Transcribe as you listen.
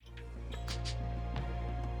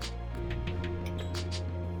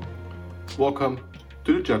Welcome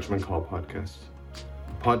to the Judgment Call podcast,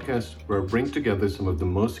 a podcast where I bring together some of the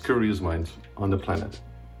most curious minds on the planet.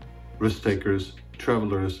 Risk takers,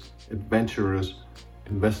 travelers, adventurers,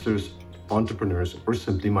 investors, entrepreneurs, or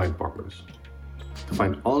simply mind barbers. To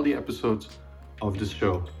find all the episodes of this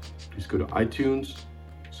show, please go to iTunes,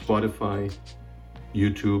 Spotify,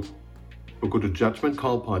 YouTube, or go to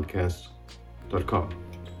judgmentcallpodcast.com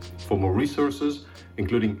for more resources,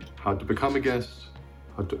 including how to become a guest,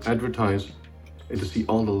 how to advertise, and to see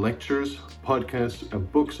all the lectures, podcasts,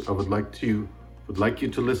 and books I would like you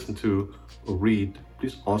to listen to or read.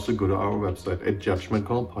 Please also go to our website at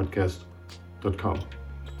judgmentcallpodcast.com.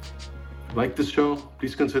 Like this show,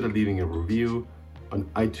 please consider leaving a review on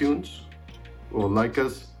iTunes or like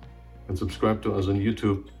us and subscribe to us on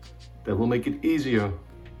YouTube. That will make it easier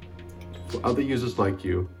for other users like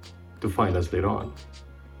you to find us later on.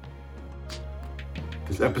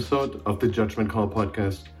 This episode of the Judgment Call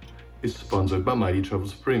podcast is sponsored by Mighty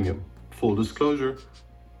Travels Premium. Full disclosure,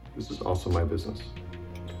 this is also my business.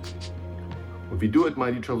 What we do at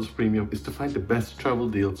Mighty Travels Premium is to find the best travel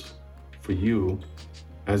deals for you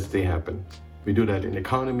as they happen. We do that in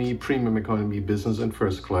economy, premium economy, business, and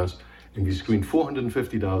first class, and we screen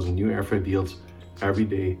 450,000 new airfare deals every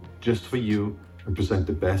day just for you and present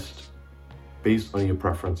the best based on your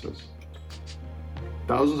preferences.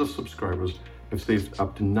 Thousands of subscribers have saved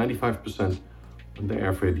up to 95% on their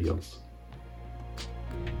airfare deals.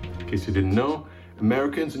 In case you didn't know,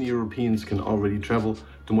 Americans and Europeans can already travel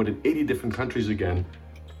to more than 80 different countries again,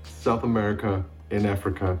 South America, in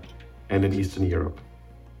Africa, and in Eastern Europe.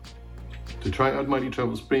 To try out Mighty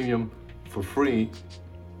Travels Premium for free,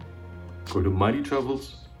 go to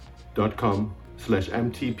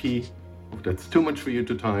mightytravels.com/MTP. If that's too much for you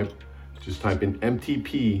to type, just type in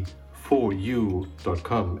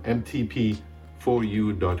MTP4U.com,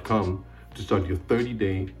 MTP4U.com to start your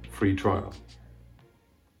 30-day free trial.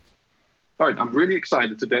 All right, I'm really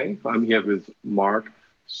excited today. I'm here with Mark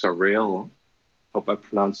Sarraille. Hope I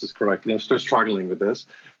pronounced this correctly. I'm still struggling with this.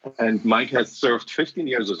 And Mike has served 15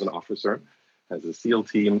 years as an officer, as a SEAL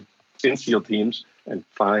team, in SEAL teams, and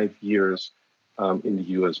 5 years in the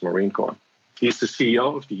U.S. Marine Corps. He's the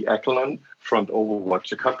CEO of the Echelon Front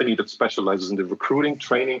Overwatch, a company that specializes in the recruiting,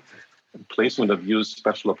 training, and placement of U.S.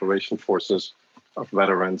 Special Operation Forces of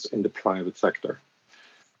veterans in the private sector.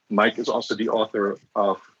 Mike is also the author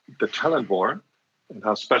of The Talent War and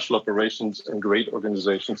How Special Operations and Great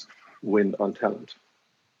Organizations Win on Talent.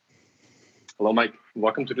 Hello, Mike.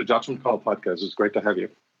 Welcome to the Judgment Call podcast. It's great to have you.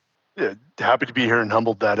 Yeah, happy to be here and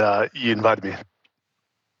humbled that you invited me.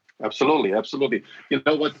 Absolutely, absolutely. You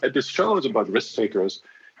know what? This show is about risk takers,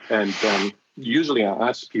 and usually I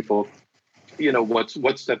ask people,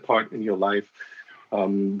 what's that part in your life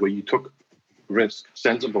where you took risk,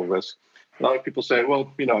 sensible risk. A lot of people say, well,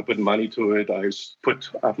 I put money to it. I put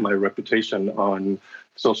up my reputation on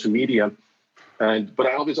social media. But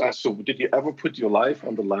I always ask, so did you ever put your life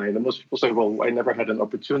on the line? And most people say, well, I never had an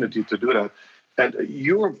opportunity to do that. And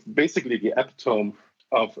you're basically the epitome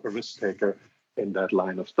of a risk taker in that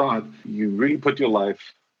line of thought. You really put your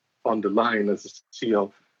life on the line as a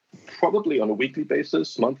SEAL, probably on a weekly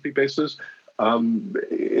basis, monthly basis.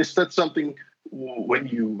 Is that something when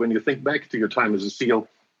you think back to your time as a SEAL,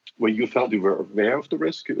 where you felt you were aware of the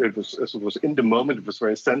risk, it was in the moment, it was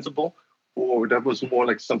very sensible, or that was more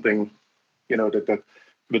like something, that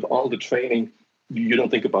with all the training, you don't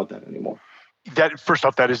think about that anymore? That first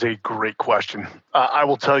off, that is a great question. I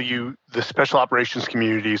will tell you, the special operations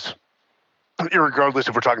communities, irregardless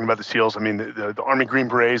if we're talking about the SEALs, I mean, the Army Green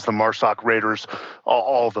Berets, the MARSOC Raiders,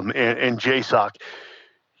 all of them, and JSOC,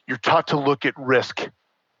 you're taught to look at risk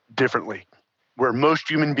differently. Where most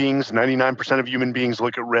human beings, 99% of human beings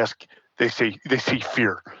look at risk, they see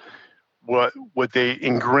fear. What they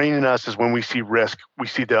ingrain in us is when we see risk, we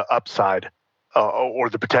see the upside or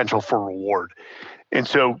the potential for reward. And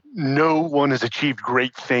so no one has achieved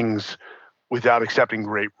great things without accepting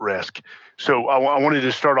great risk. So I wanted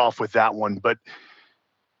to start off with that one. But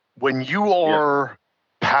when you are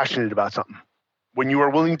passionate about something, when you are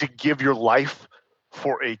willing to give your life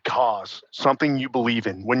for a cause, something you believe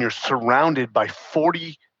in, when you're surrounded by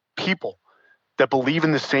 40 people that believe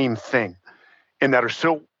in the same thing and that are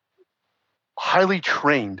so highly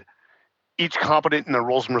trained, each competent in their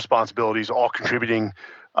roles and responsibilities, all contributing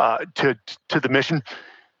to the mission,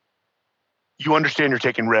 you understand you're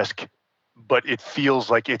taking risk, but it feels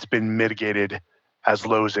like it's been mitigated as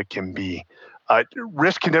low as it can be.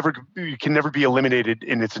 Risk can never be eliminated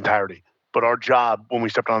in its entirety. But our job when we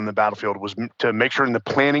stepped on the battlefield was to make sure in the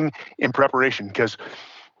planning and preparation, because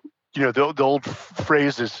the old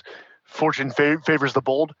phrase is fortune favors the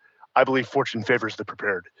bold. I believe fortune favors the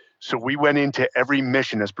prepared. So we went into every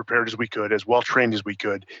mission as prepared as we could, as well trained as we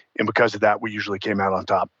could. And because of that, we usually came out on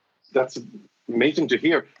top. That's amazing to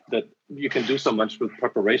hear that you can do so much with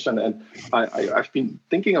preparation. And I've been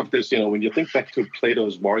thinking of this, when you think back to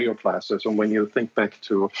Plato's warrior classes, and when you think back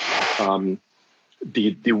to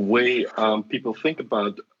the way people think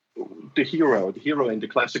about the hero in the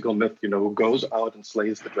classical myth, who goes out and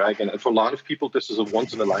slays the dragon. And for a lot of people, this is a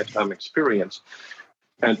once-in-a-lifetime experience.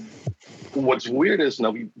 And what's weird is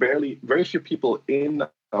now very few people in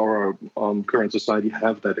our current society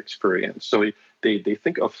have that experience. So they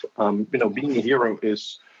think of, being a hero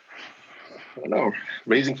is, I don't know,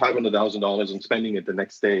 raising $500,000 and spending it the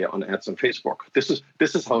next day on ads on Facebook. This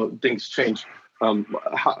is how things change.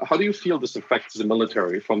 How do you feel this affects the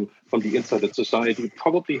military from the inside that society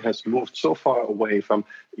probably has moved so far away from,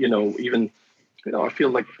 even, I feel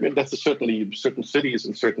like that's certainly certain cities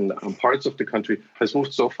and certain parts of the country has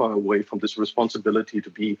moved so far away from this responsibility to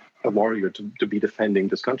be a warrior, to be defending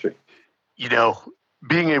this country.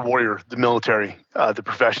 Being a warrior, the military, the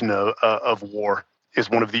profession of war is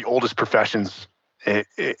one of the oldest professions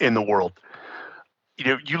in the world.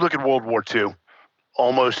 You look at World War II,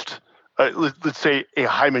 almost, let's say a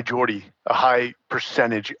high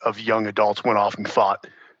percentage of young adults went off and fought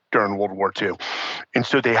during World War II. And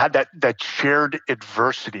so they had that shared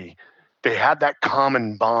adversity. They had that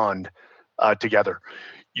common bond together.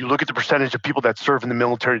 You look at the percentage of people that serve in the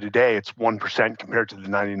military today, it's 1% compared to the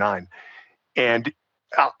 99%. And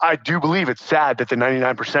I do believe it's sad that the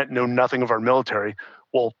 99% know nothing of our military.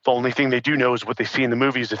 Well, the only thing they do know is what they see in the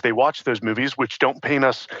movies if they watch those movies, which don't paint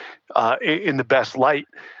us in the best light.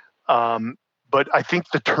 But I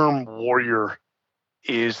think the term warrior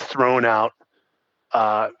is thrown out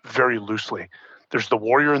very loosely. There's the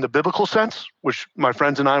warrior in the biblical sense, which my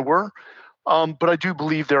friends and I were, but I do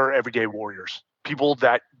believe there are everyday warriors, people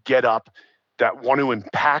that get up, that want to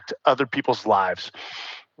impact other people's lives,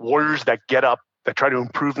 warriors that get up, that try to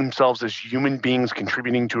improve themselves as human beings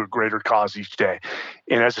contributing to a greater cause each day.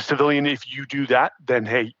 And as a civilian, if you do that, then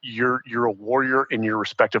hey, you're a warrior in your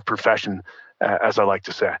respective profession, as I like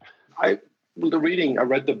to say. I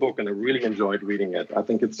read the book and I really enjoyed reading it. I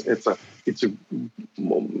think it's a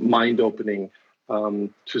mind-opening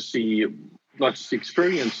to see not just the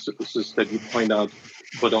experiences that you point out,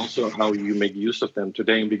 but also how you make use of them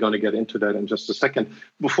today. And we're going to get into that in just a second.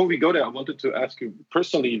 Before we go there, I wanted to ask you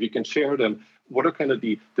personally, if you can share them, what are kind of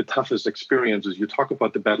the toughest experiences? You talk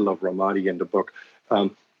about the Battle of Ramadi in the book.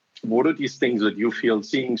 What are these things that you feel,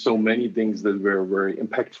 seeing so many things that were very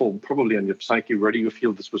impactful, probably on your psyche, where do you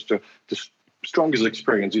feel this was the strongest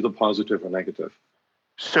experience, either positive or negative?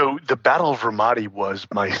 So the Battle of Ramadi was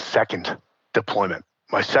my second deployment,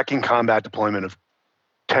 my second combat deployment of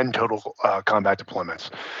 10 total combat deployments.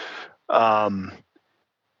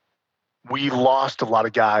 We lost a lot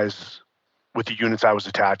of guys with the units I was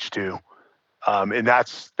attached to, and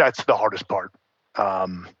that's the hardest part.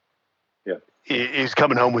 Is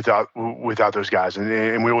coming home without those guys,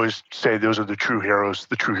 and we always say those are the true heroes.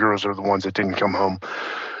 The true heroes are the ones that didn't come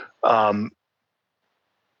home.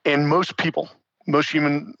 And most people, most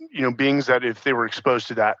human beings, that if they were exposed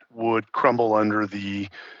to that would crumble under the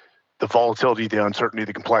volatility, the uncertainty,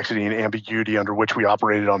 the complexity, and ambiguity under which we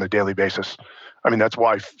operated on a daily basis. I mean, that's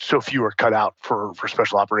why so few are cut out for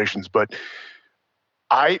special operations. But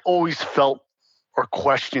I always felt or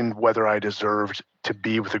questioned whether I deserved to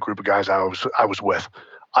be with a group of guys I was with.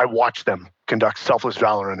 I watched them conduct selfless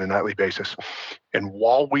valor on a nightly basis. And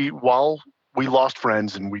while we lost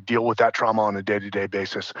friends and we deal with that trauma on a day-to-day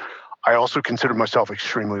basis, I also consider myself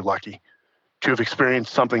extremely lucky to have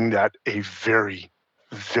experienced something that a very,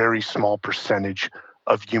 very small percentage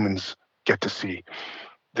of humans get to see.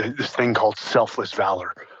 This thing called selfless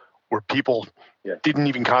valor, where people didn't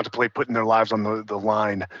even contemplate putting their lives on the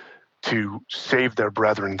line to save their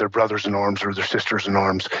brethren, their brothers in arms or their sisters in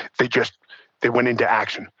arms. They went into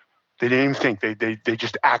action. They didn't even think. They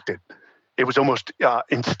just acted. It was almost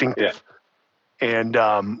instinctive. Yeah.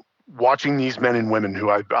 And watching these men and women, who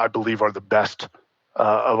I believe are the best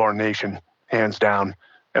of our nation, hands down,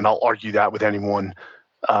 and I'll argue that with anyone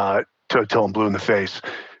till I'm blue in the face,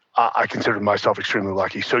 I consider myself extremely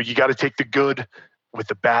lucky. So you got to take the good with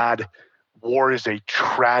the bad. War is a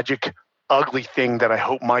tragic, ugly thing that I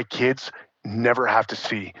hope my kids never have to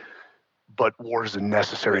see. But war is a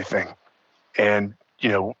necessary thing. And,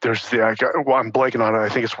 there's I'm blanking on it. I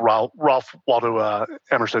think it's Ralph Waldo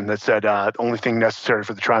Emerson that said, the only thing necessary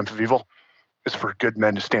for the triumph of evil is for good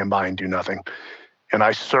men to stand by and do nothing. And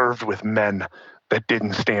I served with men that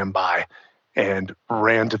didn't stand by and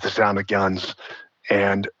ran to the sound of guns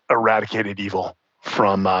and eradicated evil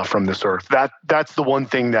from this earth. That's the one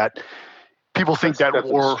thing that people think that that's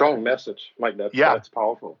war. a strong message, Mike. That's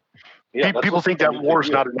powerful. Yeah, that's people think that need war to is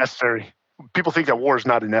hear. not a necessary. People think that war is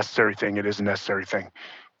not a necessary thing. It is a necessary thing,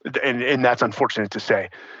 and that's unfortunate to say.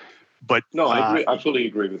 But No, I agree. I fully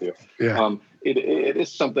agree with you. Yeah. It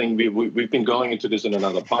is something we've been going into this in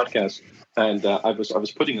another podcast, and I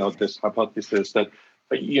was putting out this hypothesis that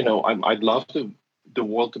I'd love the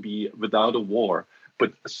world to be without a war,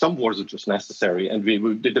 but some wars are just necessary, and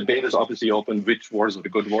the debate is obviously open: which wars are the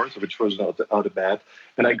good wars, which wars are the bad.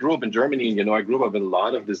 And I grew up in Germany, and I grew up with a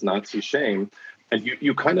lot of this Nazi shame. And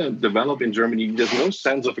you kind of develop in Germany. There's no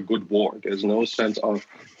sense of a good war. There's no sense of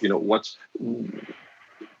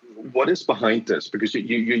what is behind this, because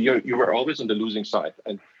you were always on the losing side,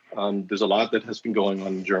 and there's a lot that has been going on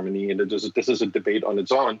in Germany, and this is a debate on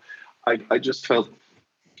its own. I just felt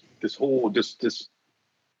this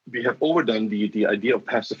we have overdone the idea of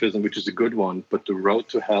pacifism, which is a good one, but the road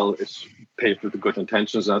to hell is paved with the good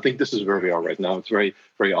intentions, and I think this is where we are right now. It's very,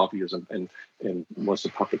 very obvious and was a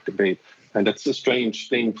public debate, and that's a strange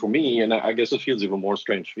thing for me, and I guess it feels even more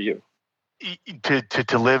strange for you.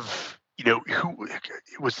 To live. Who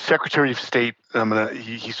was Secretary of State?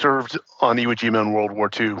 He served on Iwo Jima in World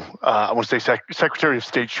War II. I want to say Secretary of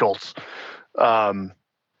State Schultz. And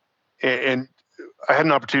I had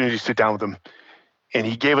an opportunity to sit down with him, and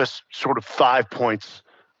he gave us sort of 5 points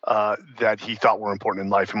that he thought were important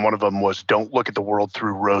in life. And one of them was, don't look at the world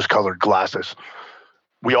through rose-colored glasses.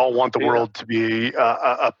 We all want the world to be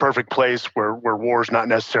a perfect place where war is not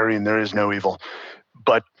necessary and there is no evil.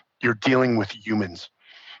 But you're dealing with humans.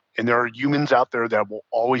 And there are humans out there that will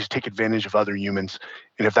always take advantage of other humans.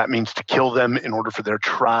 And if that means to kill them in order for their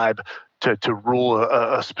tribe to rule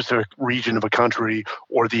a specific region of a country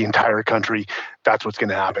or the entire country, that's what's going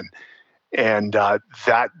to happen. And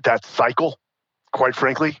that cycle, quite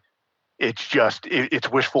frankly,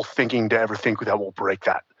 it's wishful thinking to ever think that will break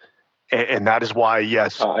that. And that is why,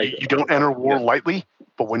 yes, you don't enter war lightly,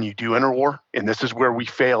 but when you do enter war, and this is where we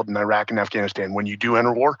failed in Iraq and Afghanistan, when you do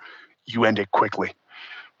enter war, you end it quickly,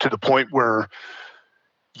 to the point where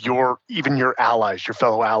even your allies, your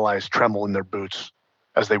fellow allies, tremble in their boots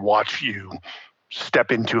as they watch you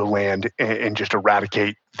step into a land and just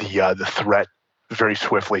eradicate the threat very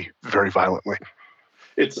swiftly, very violently.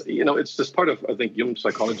 It's this part of, I think, human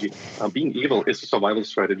psychology. Being evil is a survival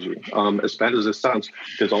strategy. As bad as it sounds,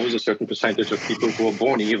 there's always a certain percentage of people who are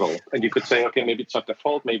born evil. And you could say, okay, maybe it's not their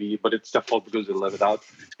fault, but it's their fault because they let it out.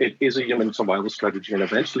 It is a human survival strategy. And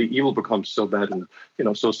eventually evil becomes so bad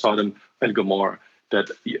and, so Sodom and Gomorrah that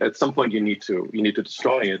at some point you need to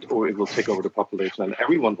destroy it, or it will take over the population and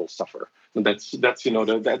everyone will suffer. And that's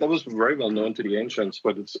that was very well known to the ancients,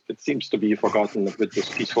 but it seems to be forgotten with this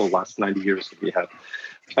peaceful last 90 years that we had.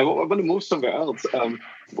 I want to move somewhere else. A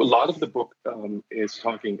lot of the book is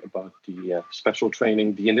talking about the special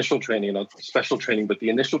training, the initial training, not special training, but the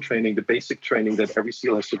initial training, the basic training that every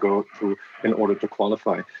SEAL has to go through in order to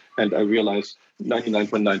qualify. And I realize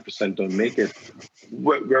 99.9% don't make it.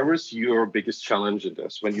 Where was your biggest challenge in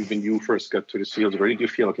this? When you first got to the SEALs, where did you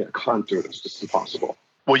feel, okay, I can't do this, this is impossible?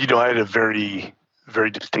 Well, I had a very,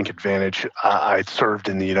 very distinct advantage. I served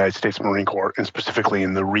in the United States Marine Corps, and specifically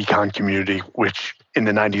in the recon community, which in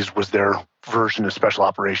the 90s was their version of special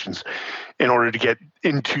operations. In order to get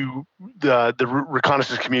into the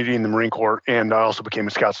reconnaissance community in the Marine Corps, and I also became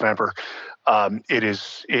a scout sniper,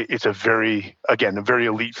 it's a very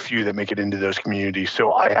elite few that make it into those communities.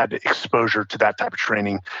 So I had exposure to that type of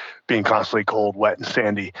training, being constantly cold, wet, and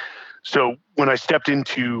sandy. So when I stepped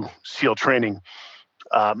into SEAL training,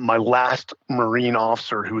 my last Marine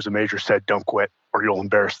officer, who was a major, said, "Don't quit or you'll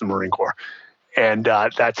embarrass the Marine Corps." And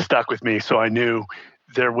that stuck with me. So I knew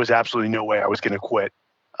there was absolutely no way I was going to quit,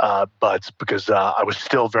 BUD/S, because I was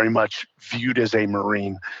still very much viewed as a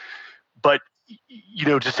Marine. But,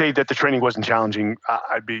 to say that the training wasn't challenging,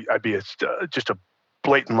 I'd be just a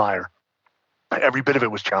blatant liar. Every bit of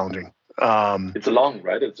it was challenging. It's a long,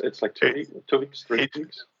 right? It's like 2 weeks, 3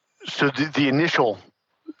 weeks. So the initial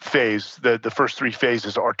phase, the first 3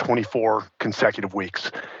 phases are 24 consecutive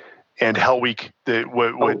weeks. And Hell Week,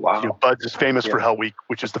 BUD/S is famous for Hell Week,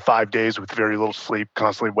 which is the 5 days with very little sleep,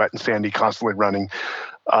 constantly wet and sandy, constantly running.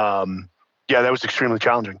 That was extremely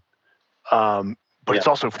challenging. But it's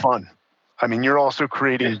also fun. I mean, you're also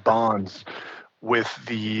creating bonds with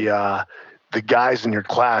the guys in your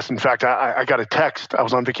class. In fact, I got a text. I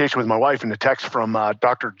was on vacation with my wife, and a text from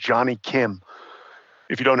Dr. Johnny Kim.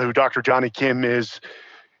 If you don't know who Dr. Johnny Kim is,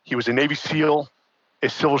 he was a Navy SEAL, a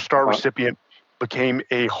Silver Star recipient, became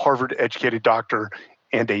a Harvard-educated doctor,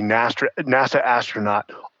 and a NASA astronaut,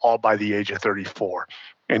 all by the age of 34.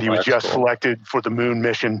 And he was just selected for the moon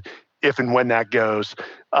mission if and when that goes.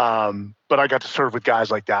 But I got to serve with guys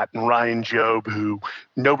like that, and Ryan Jobe, who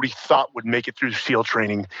nobody thought would make it through SEAL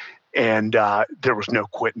training, and there was no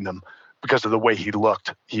quitting him because of the way he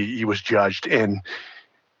looked. He was judged, and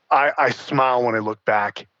I smile when I look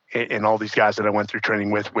back and all these guys that I went through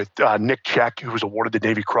training with Nick Check, who was awarded the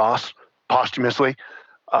Navy Cross posthumously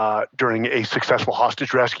during a successful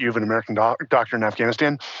hostage rescue of an American doctor in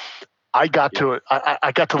Afghanistan. I got to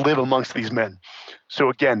live amongst these men. So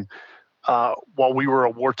again, while we were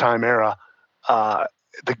a wartime era,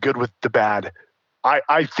 the good with the bad,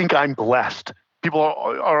 I think I'm blessed. People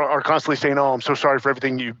are constantly saying, "Oh, I'm so sorry for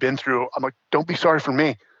everything you've been through." I'm like, don't be sorry for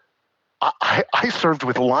me. I served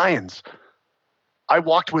with lions. I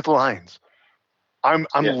walked with lions. I'm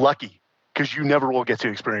lucky because you never will get to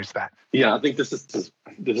experience that. Yeah, I think this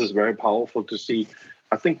is very powerful to see.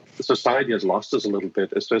 I think society has lost us a little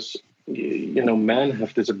bit. It's just, men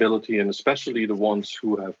have this ability, and especially the ones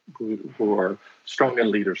who are strong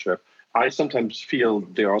in leadership. I sometimes feel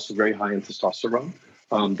they're also very high in testosterone.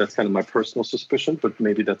 That's kind of my personal suspicion, but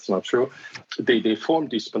maybe that's not true. They form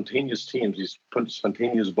these spontaneous teams, these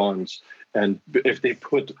spontaneous bonds, and if they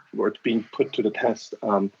it's being put to the test,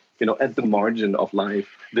 at the margin of life,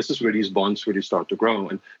 this is where these bonds really start to grow.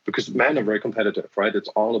 And because men are very competitive, right? It's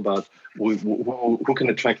all about who can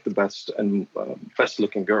attract the best and best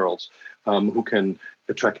looking girls, who can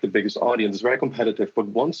attract the biggest audience. It's very competitive. But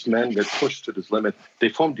once men get pushed to this limit, they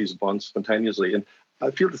form these bonds spontaneously. And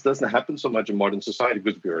I feel this doesn't happen so much in modern society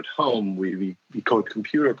because we're at home, we code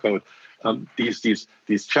computer code.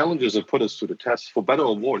 These challenges have put us to the test for better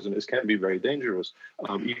or worse, and this can be very dangerous.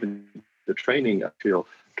 Even the training, I feel,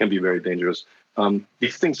 can be very dangerous.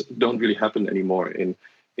 These things don't really happen anymore in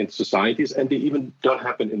societies, and they even don't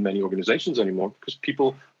happen in many organizations anymore because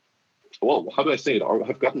people, how do I say it,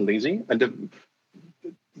 have gotten lazy, and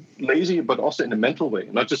lazy, but also in a mental way.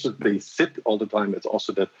 Not just that they sit all the time; it's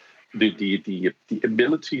also that the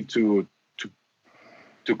ability to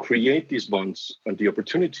create these bonds and the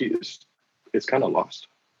opportunity is kind of lost.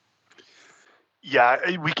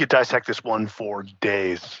 Yeah, we could dissect this one for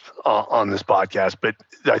days on this podcast, but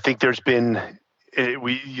I think there's been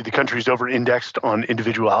the country's over-indexed on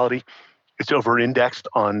individuality. It's over-indexed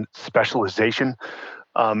on specialization.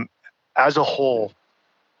 As a whole,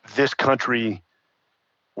 this country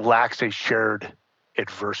lacks a shared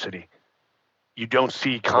adversity. You don't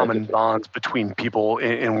see common bonds between people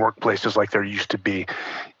in workplaces like there used to be.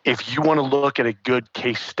 If you want to look at a good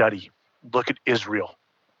case study, look at Israel,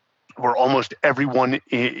 where almost everyone,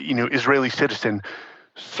 Israeli citizen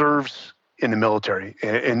serves in the military,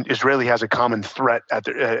 and Israeli has a common threat at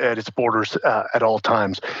its borders at all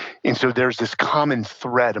times. And so there's this common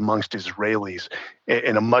thread amongst Israelis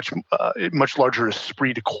and a much larger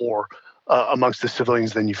esprit de corps amongst the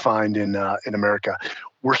civilians than you find in America.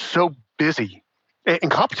 We're so busy,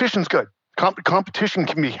 and competition's good. Competition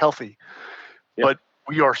can be healthy, but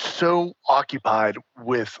we are so occupied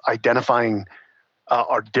with identifying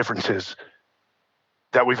our differences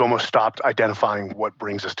that we've almost stopped identifying what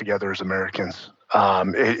brings us together as Americans.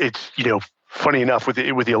 It's funny enough with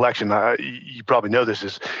the election, you probably know this,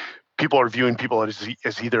 is people are viewing people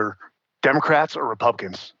as either Democrats or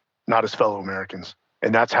Republicans, not as fellow Americans.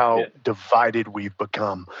 And that's how divided we've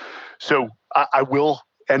become. So I will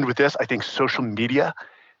end with this. I think social media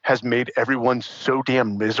has made everyone so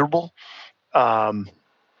damn miserable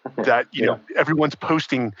that everyone's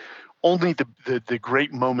posting only the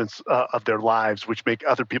great moments of their lives, which make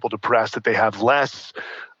other people depressed that they have less.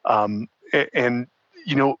 And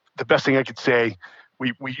the best thing I could say,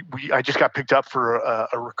 I just got picked up for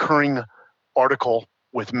a recurring article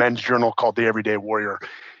with Men's Journal called The Everyday Warrior.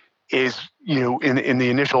 Is in the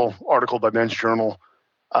initial article by Men's Journal,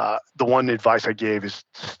 the one advice I gave is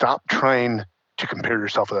stop trying to compare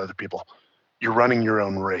yourself with other people. You're running your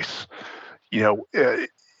own race.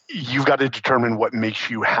 You've got to determine what makes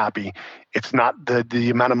you happy. It's not the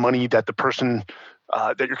amount of money that the person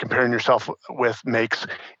that you're comparing yourself with makes.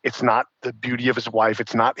 It's not the beauty of his wife.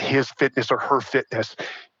 It's not his fitness or her fitness.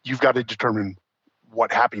 You've got to determine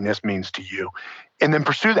what happiness means to you, and then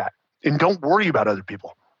pursue that. And don't worry about other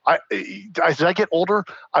people. As I get older,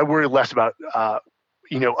 I worry less about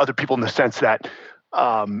other people in the sense that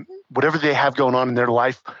whatever they have going on in their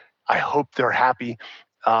life, I hope they're happy,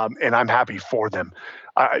 and I'm happy for them.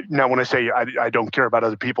 Now, when I say I don't care about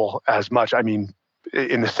other people as much, I mean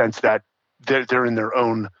in the sense that they're in their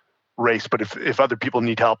own race. But if other people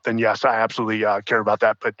need help, then yes, I absolutely care about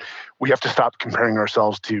that. But we have to stop comparing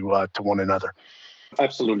ourselves to one another.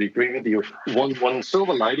 Absolutely agree with you. One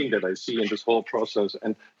silver lining that I see in this whole process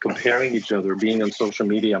and comparing each other, being on social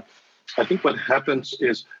media, I think what happens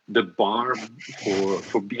is the bar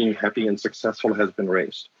for being happy and successful has been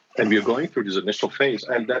raised, and we are going through this initial phase,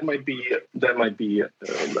 and that might be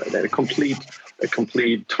a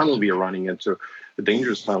complete tunnel we are running into, a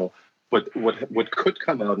dangerous tunnel. But what could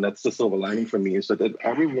come out, and that's the silver lining for me, is that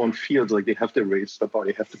everyone feels like they have to raise the bar.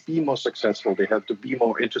 They have to be more successful. They have to be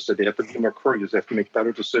more interested. They have to be more curious. They have to make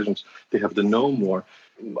better decisions. They have to know more.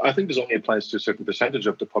 I think this only applies to a certain percentage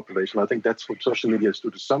of the population. I think that's what social media is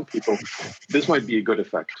to some people. This might be a good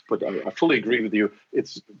effect, but I fully agree with you.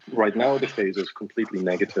 It's right now the phase is completely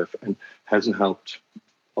negative and hasn't helped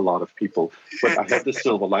a lot of people. But I have this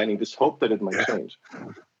silver lining, this hope that it might change.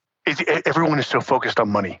 Everyone is so focused on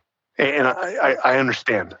money. And I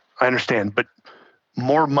understand. But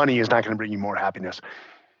more money is not going to bring you more happiness.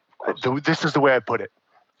 This is the way I put it.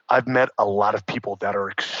 I've met a lot of people that are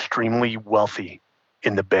extremely wealthy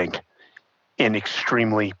in the bank and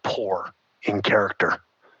extremely poor in character.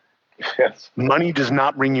 Yes. Money does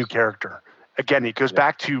not bring you character. Again, it goes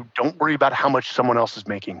back to don't worry about how much someone else is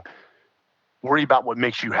making. Worry about what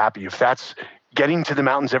makes you happy. If that's getting to the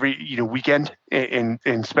mountains every weekend and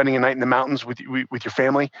spending a night in the mountains with your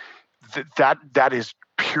family, that is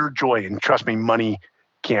pure joy. And trust me, money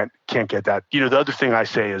can't get that. The other thing I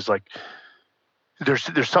say is like there's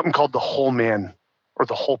something called the whole man or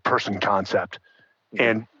the whole person concept,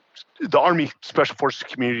 and the Army Special Forces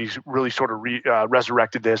communities really sort of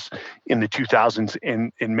resurrected this in the 2000s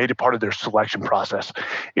and made it part of their selection process.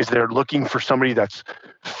 Is they're looking for somebody that's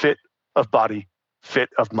fit of body, fit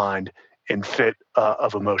of mind, and fit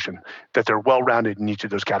of emotion, that they're well-rounded in each of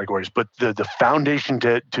those categories. But the foundation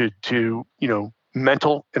to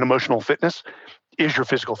mental and emotional fitness is your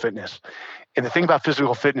physical fitness. And the thing about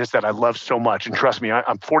physical fitness that I love so much, and trust me,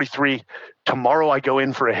 I'm 43. Tomorrow I go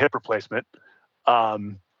in for a hip replacement, but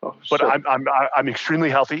I'm extremely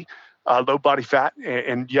healthy, low body fat,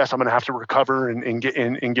 and yes, I'm going to have to recover and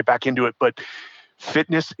get back into it. But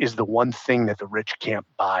fitness is the one thing that the rich can't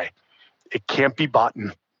buy. It can't be bought.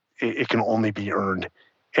 It can only be earned.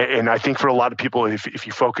 And I think for a lot of people, if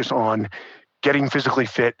you focus on getting physically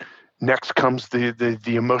fit, next comes the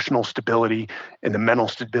emotional stability and the mental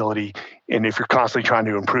stability. And if you're constantly trying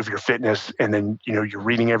to improve your fitness and then, you're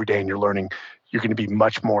reading every day and you're learning, you're going to be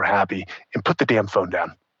much more happy. And put the damn phone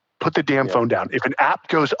down. Put the damn phone down. If an app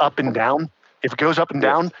goes up and down,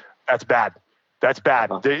 that's bad. That's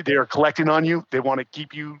bad. They are collecting on you. They want to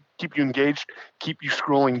keep you engaged, keep you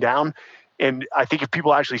scrolling down. And I think if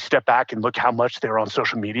people actually step back and look how much they're on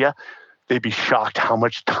social media, they'd be shocked how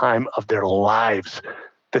much time of their lives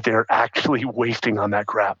that they're actually wasting on that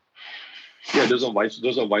crap. Yeah, those are wise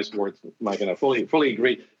words, Mike, and I fully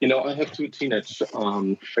agree. I have two teenage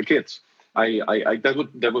kids.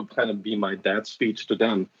 That would kind of be my dad's speech to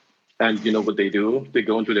them. And you know what they do? They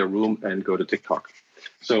go into their room and go to TikTok.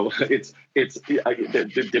 So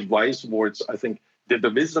the wise words, I think. The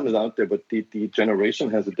wisdom is out there, but the generation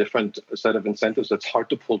has a different set of incentives that's hard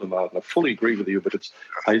to pull them out. And I fully agree with you, but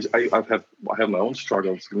I have my own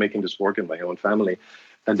struggles making this work in my own family.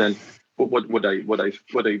 And then what I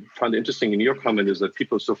found interesting in your comment is that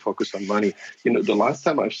people are so focused on money. The last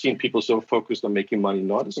time I've seen people so focused on making money,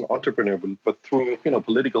 not as an entrepreneur, but through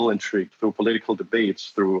political intrigue, through political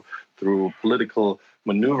debates, through political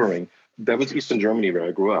maneuvering. That was Eastern Germany, where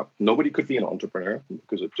I grew up. Nobody could be an entrepreneur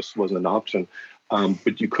because it just wasn't an option.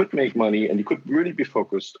 But you could make money, and you could really be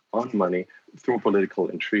focused on money through political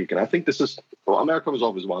intrigue. And I think America was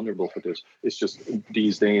always vulnerable for this. It's just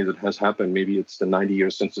these days it has happened. Maybe it's the 90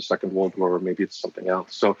 years since the Second World War, or maybe it's something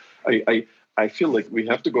else. So I feel like we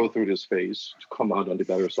have to go through this phase to come out on the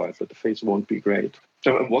better side, but the phase won't be great.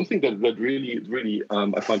 So one thing that really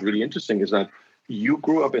I found really interesting is that you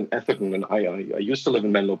grew up in Atherton, and I used to live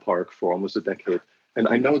in Menlo Park for almost a decade. And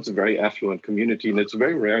I know it's a very affluent community, and it's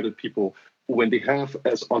very rare that people, when they have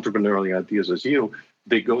as entrepreneurial ideas as you,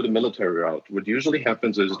 they go the military route. What usually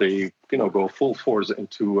happens is they, go full force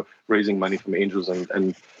into raising money from angels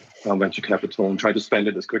and venture capital and try to spend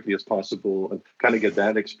it as quickly as possible and kind of get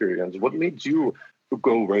that experience. What made you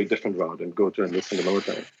go a very different route and go to enlist in the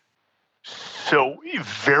military? So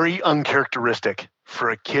very uncharacteristic for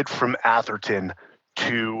a kid from Atherton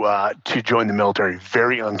to join the military.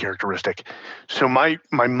 Very uncharacteristic. So my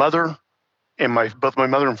mother and both my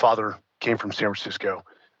mother and father came from San Francisco.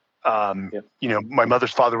 My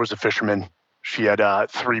mother's father was a fisherman. She had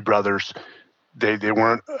 3 brothers. They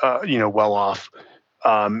weren't well off.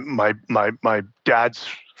 My dad's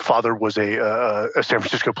father was a San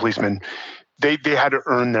Francisco policeman. They had to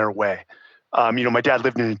earn their way. My dad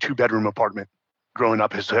lived in a 2-bedroom apartment growing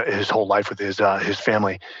up his whole life with his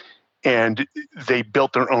family, and they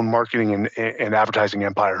built their own marketing and advertising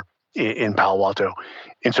empire in Palo Alto.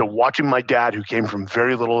 And so watching my dad, who came from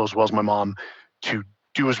very little as well as my mom, to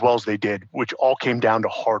do as well as they did, which all came down to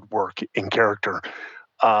hard work and character,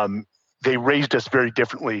 they raised us very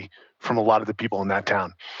differently from a lot of the people in that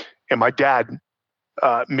town. And my dad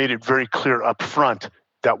made it very clear up front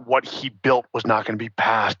that what he built was not going to be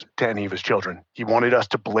passed to any of his children. He wanted us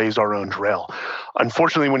to blaze our own trail.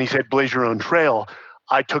 Unfortunately, when he said blaze your own trail,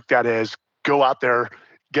 I took that as go out there,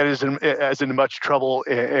 get as into much trouble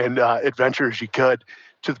and adventure as you could,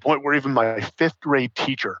 to the point where even my fifth grade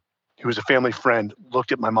teacher, who was a family friend,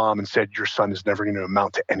 looked at my mom and said, your son is never going to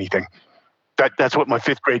amount to anything. That's what my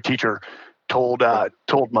fifth grade teacher told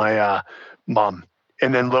my mom.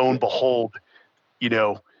 And then lo and behold,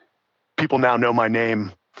 people now know my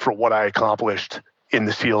name for what I accomplished in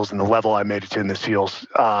the SEALs and the level I made it to in the SEALs.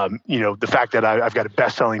 The fact that I've got a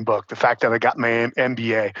best-selling book, the fact that I got my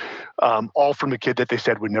MBA, all from a kid that they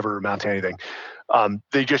said would never amount to anything.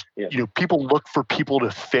 They just, people look for people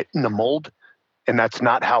to fit in the mold, and that's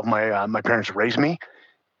not how my parents raised me.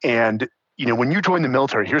 And, when you join the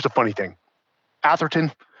military, here's a funny thing.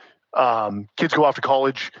 Atherton, kids go off to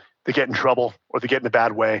college, they get in trouble or they get in a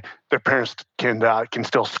bad way, their parents can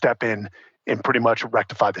still step in and pretty much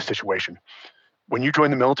rectify the situation. When you join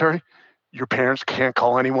the military, your parents can't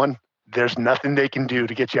call anyone. There's nothing they can do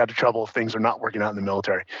to get you out of trouble if things are not working out in the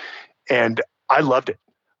military. And I loved it.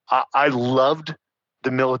 I loved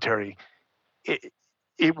the military.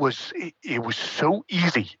 It was so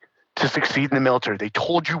easy to succeed in the military. They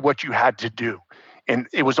told you what you had to do, and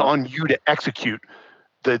it was on you to execute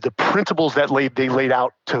the principles that they laid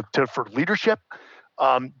out for leadership,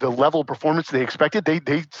 the level of performance they expected.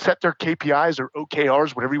 They set their KPIs or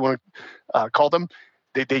OKRs, whatever you want to call them.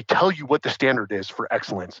 They tell you what the standard is for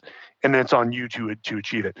excellence, and then it's on you to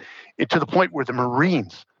achieve it. To the point where the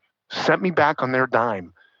Marines sent me back on their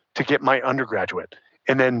dime to get my undergraduate,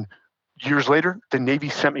 and then years later, the Navy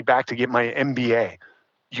sent me back to get my MBA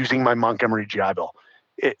using my Montgomery GI Bill.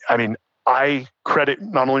 I credit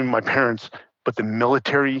not only my parents, but the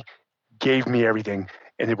military gave me everything,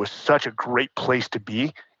 and it was such a great place to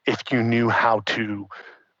be if you knew how to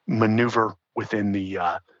maneuver within the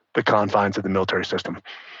confines of the military system.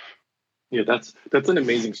 Yeah, that's an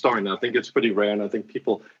amazing story, and I think it's pretty rare, and I think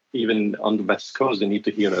people, even on the West Coast, they need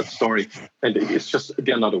to hear that story, and it's just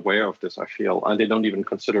they're not aware of this, I feel, and they don't even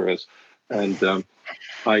consider it. And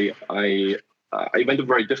I went a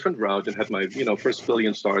very different route and had my first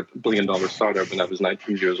 $1 billion startup when I was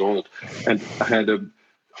 19 years old, and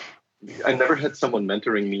I never had someone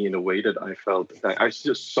mentoring me in a way that I felt. I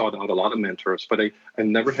just sought out a lot of mentors, but I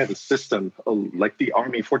never had a system like the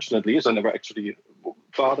Army, fortunately, is. I never actually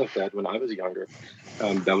thought of that when I was younger.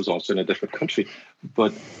 That was also in a different country.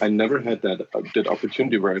 But I never had that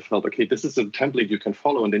opportunity where I felt, okay, this is a template you can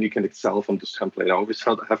follow, and then you can excel from this template. I always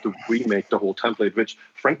felt I have to remake the whole template, which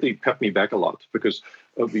frankly kept me back a lot, because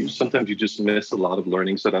sometimes you just miss a lot of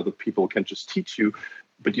learnings that other people can just teach you,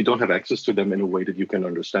 but you don't have access to them in a way that you can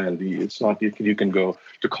understand. It's not you can go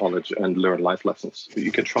to college and learn life lessons.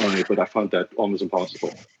 You can try, but I found that almost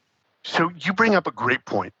impossible. So you bring up a great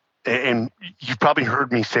point, and you've probably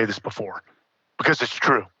heard me say this before, because it's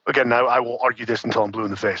true. Again, I will argue this until I'm blue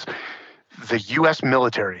in the face. The U.S.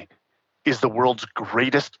 military is the world's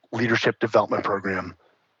greatest leadership development program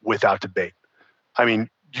without debate. I mean,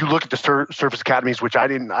 you look at the service academies, which I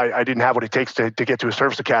didn't have what it takes to get to a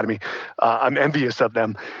service academy. I'm envious of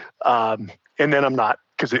them. And then I'm not,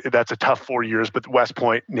 because that's a tough 4 years, but West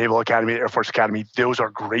Point, Naval Academy, Air Force Academy, those are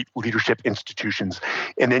great leadership institutions.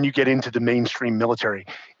 And then you get into the mainstream military,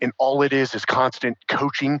 and all it is constant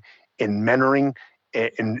coaching and mentoring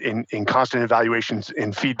and constant evaluations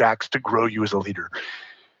and feedbacks to grow you as a leader.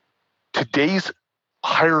 Today's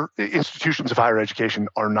higher institutions of higher education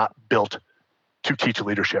are not built to teach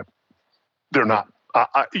leadership. They're not.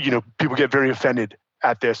 People get very offended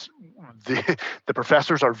at this. The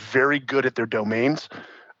professors are very good at their domains.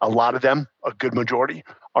 A lot of them, a good majority,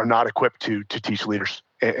 are not equipped to teach leaders.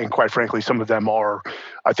 And quite frankly, some of them are,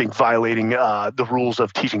 I think, violating the rules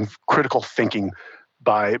of teaching critical thinking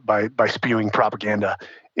by spewing propaganda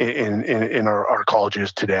in our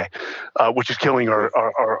colleges today, which is killing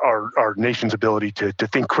our nation's ability to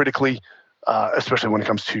think critically, especially when it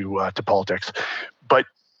comes to politics. But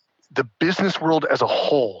the business world as a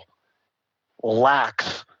whole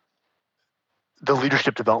lacks the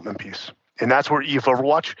leadership development piece. And that's where EF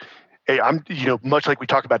Overwatch, hey, I'm, much like we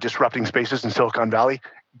talk about disrupting spaces in Silicon Valley,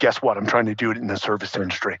 guess what? I'm trying to do it in the service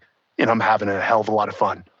industry, and I'm having a hell of a lot of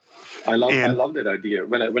fun. I love that idea.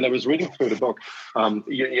 When I was reading through the book,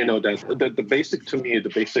 that the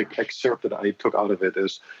basic excerpt that I took out of it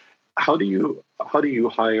is, how do you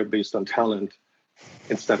hire based on talent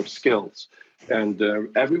instead of skills. And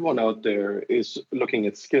everyone out there is looking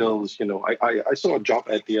at skills. I saw a job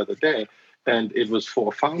ad the other day, and it was for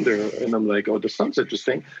a founder, and I'm like, oh, this sounds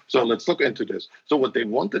interesting. So let's look into this. So what they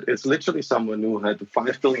wanted is literally someone who had a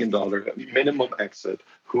 $5 billion minimum exit,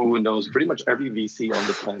 who knows pretty much every VC on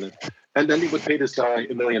the planet. And then they would pay this guy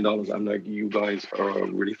 $1 million. I'm like, you guys are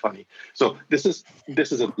really funny. So this is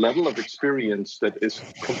a level of experience that is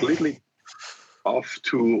completely off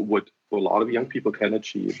to what a lot of young people can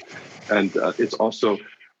achieve. And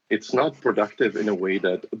it's not productive in a way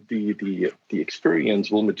that the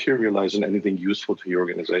experience will materialize in anything useful to your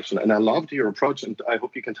organization. And I loved your approach, and I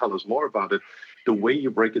hope you can tell us more about it. The way you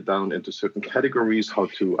break it down into certain categories, how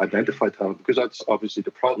to identify talent, because that's obviously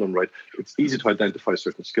the problem, right? It's easy to identify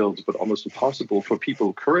certain skills, but almost impossible for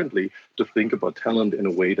people currently to think about talent in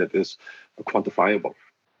a way that is quantifiable.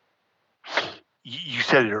 You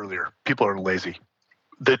said it earlier. People are lazy.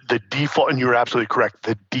 The default, and you're absolutely correct,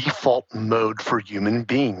 the default mode for human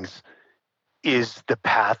beings is the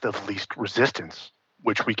path of least resistance,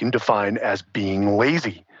 which we can define as being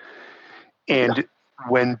lazy. And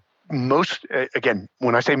when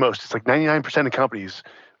I say most, it's like 99% of companies,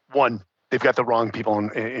 one, they've got the wrong people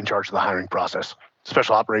in charge of the hiring process.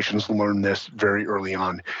 Special operations learn this very early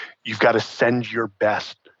on. You've got to send your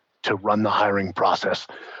best to run the hiring process.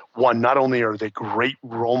 One, not only are they great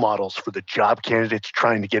role models for the job candidates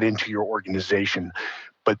trying to get into your organization,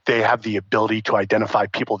 but they have the ability to identify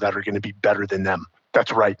people that are going to be better than them.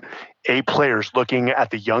 That's right. A players looking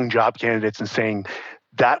at the young job candidates and saying,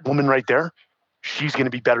 that woman right there, she's going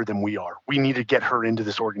to be better than we are. We need to get her into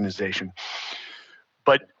this organization.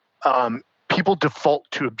 But people default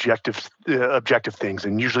to objective things,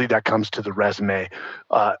 and usually that comes to the resume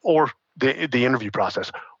or the interview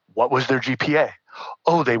process. What was their GPA?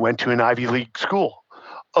 Oh, they went to an Ivy League school.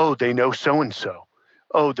 Oh, they know so-and-so.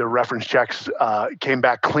 Oh, their reference checks came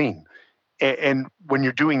back clean. And when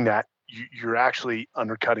you're doing that, you're actually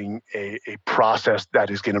undercutting a process that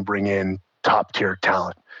is going to bring in top-tier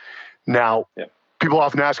talent. Now, people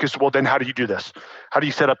often ask us, well, then how do you do this? How do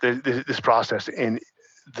you set up this process? And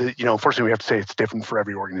unfortunately, we have to say it's different for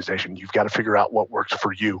every organization. You've got to figure out what works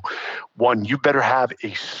for you. One, you better have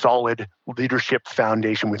a solid leadership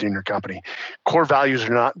foundation within your company. Core values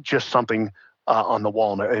are not just something on the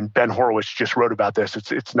wall. And Ben Horowitz just wrote about this.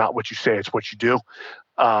 It's not what you say, it's what you do.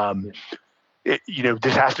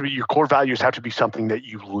 This has to be, your core values have to be something that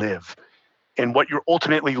you live. And what you're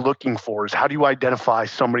ultimately looking for is, how do you identify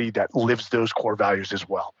somebody that lives those core values as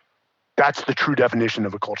well? That's the true definition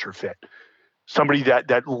of a culture fit. Somebody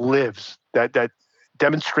that lives, that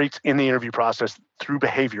demonstrates in the interview process through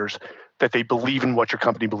behaviors that they believe in what your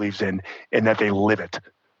company believes in and that they live it,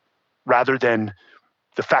 rather than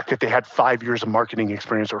the fact that they had 5 years of marketing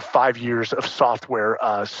experience or 5 years of software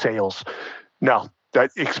sales. No,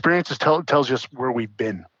 that experience tells us where we've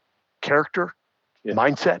been. Character,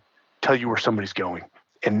 mindset, tell you where somebody's going.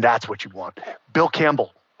 And that's what you want. Bill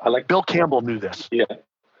Campbell knew this. Yeah.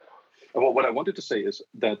 Well, what I wanted to say is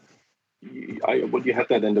that what you had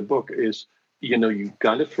that in the book is, you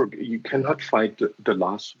cannot fight the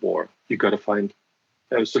last war. You got to find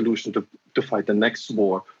a solution to fight the next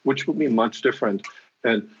war, which will be much different.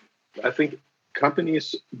 And I think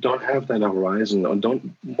companies don't have that horizon, or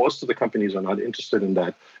most of the companies are not interested in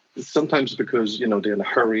that. Sometimes because, they're in a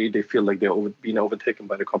hurry, they feel like they're being overtaken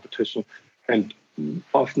by the competition. And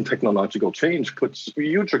often technological change puts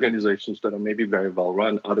huge organizations that are maybe very well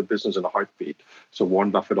run out of business in a heartbeat. So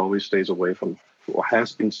Warren Buffett always stays away from, or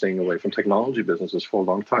has been staying away from, technology businesses for a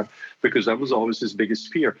long time, because that was always his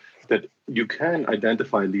biggest fear, that you can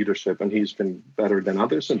identify leadership, and he's been better than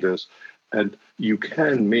others in this. And you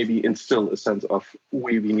can maybe instill a sense of,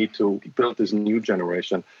 we need to build this new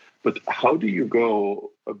generation. But how do you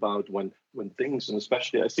go about when things, and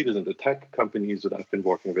especially I see this in the tech companies that I've been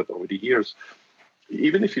working with over the years,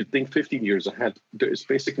 even if you think 15 years ahead, there is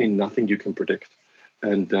basically nothing you can predict.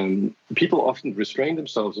 And people often restrain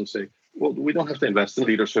themselves and say, well, we don't have to invest in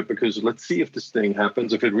leadership, because let's see if this thing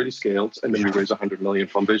happens, if it really scales, and then we raise $100 million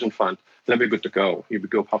from Vision Fund, then we're good to go. We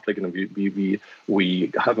go public, and we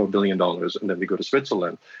have $1 billion, and then we go to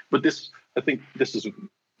Switzerland. But I think this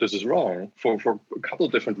is wrong for a couple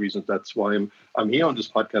of different reasons. That's why I'm here on this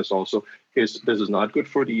podcast also, is this is not good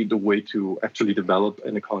for the way to actually develop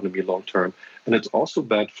an economy long term. And it's also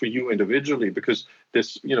bad for you individually, because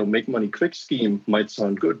this, make money quick scheme might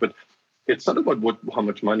sound good, but it's not about how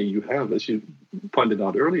much money you have. As you pointed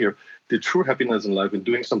out earlier, the true happiness in life and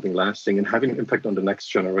doing something lasting and having an impact on the next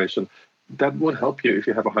generation, that won't help you if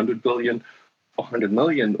you have 100 billion, 100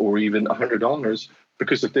 million, or even $100,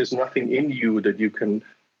 because if there's nothing in you that you can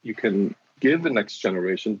give the next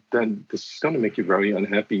generation, then this is going to make you very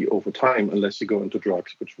unhappy over time unless you go into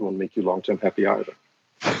drugs, which won't make you long-term happy either.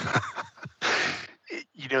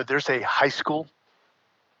 There's a high school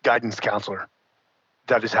guidance counselor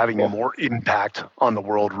that is having more impact on the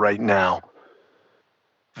world right now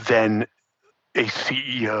than a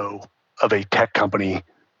CEO of a tech company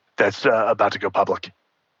that's about to go public.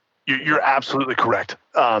 You're absolutely correct.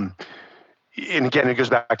 And again, it goes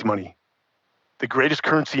back to money. The greatest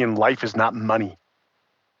currency in life is not money.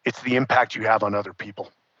 It's the impact you have on other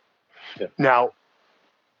people. Yeah. Now,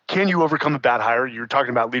 can you overcome a bad hire? You're talking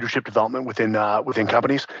about leadership development within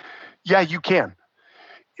companies. Yeah, you can.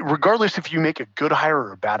 Regardless if you make a good hire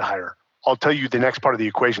or a bad hire, I'll tell you the next part of the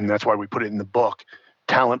equation. That's why we put it in the book.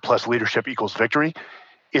 Talent plus leadership equals victory.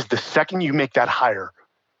 Is the second you make that hire,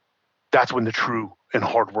 that's when the true and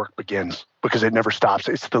hard work begins, because it never stops.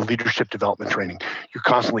 It's the leadership development training. You're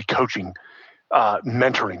constantly coaching,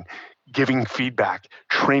 mentoring, giving feedback,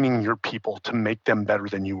 training your people to make them better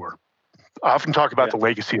than you were. I often talk about the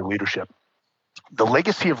legacy of leadership. The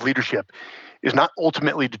legacy of leadership is not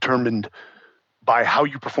ultimately determined by how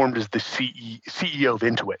you performed as the CEO of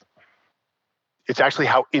Intuit. It's actually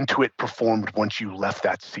how Intuit performed once you left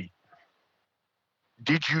that seat.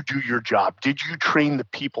 Did you do your job? Did you train the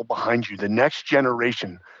people behind you, the next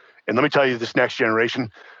generation? And let me tell you, this next generation,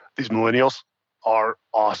 these millennials are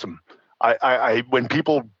awesome. I when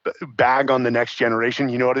people bag on the next generation,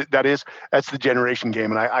 you know what that is? That's the generation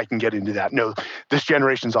game, and I can get into that. No, this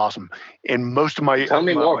generation's awesome. And most of my Tell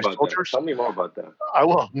me more about that. I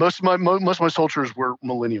will. Most of my soldiers were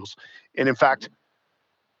millennials, and in fact,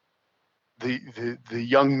 the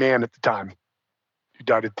young man at the time who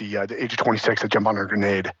died at the age of 26 that jumped on a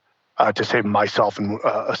grenade to save myself and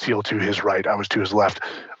a SEAL to his right, I was to his left,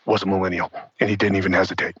 was a millennial, and he didn't even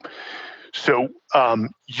hesitate. So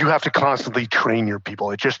you have to constantly train your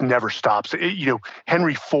people. It just never stops.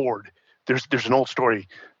 Henry Ford, there's an old story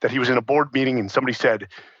that he was in a board meeting and somebody said,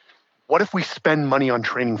 what if we spend money on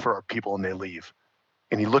training for our people and they leave?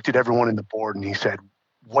 And he looked at everyone in the board and he said,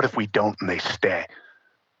 what if we don't and they stay?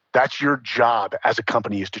 That's your job as a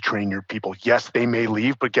company, is to train your people. Yes, they may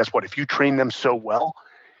leave, but guess what? If you train them so well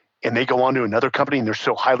and they go on to another company and they're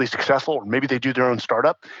so highly successful, or maybe they do their own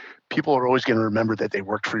startup, people are always going to remember that they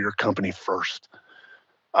worked for your company first.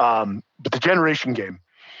 But the generation game,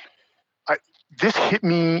 this hit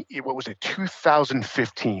me,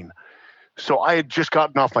 2015. So I had just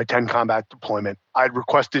gotten off my 10 combat deployment. I'd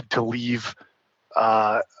requested to leave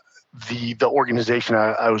the organization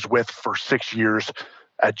I was with for 6 years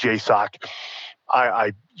at JSOC.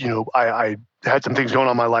 I had some things going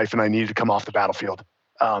on in my life and I needed to come off the battlefield.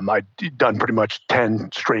 I'd done pretty much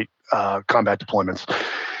 10 straight combat deployments.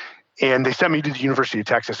 And they sent me to the University of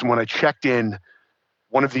Texas. And when I checked in,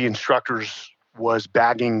 one of the instructors was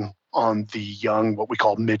bagging on the young, what we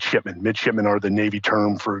call midshipmen. Midshipmen are the Navy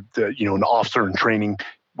term for an officer in training,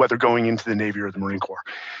 whether going into the Navy or the Marine Corps.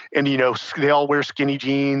 And, they all wear skinny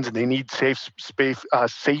jeans and they need safe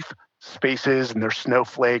spaces and they're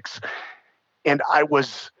snowflakes. And I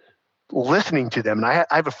was listening to them. And I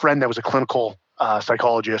have a friend that was a clinical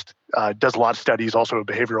psychologist, does a lot of studies, also a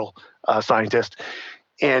behavioral scientist.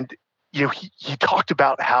 And, he talked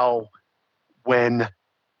about how when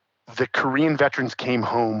the Korean veterans came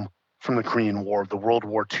home from the Korean War, the World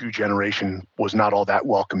War II generation was not all that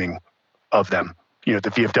welcoming of them. The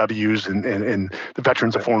VFWs and the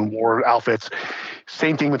veterans of foreign war outfits.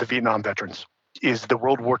 Same thing with the Vietnam veterans. Is the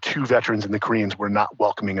World War II veterans and the Koreans were not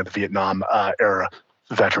welcoming of the Vietnam era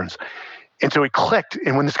veterans. And so it clicked.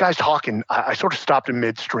 And when this guy's talking, I sort of stopped in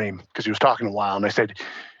midstream because he was talking a while. And I said,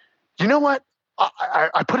 you know what?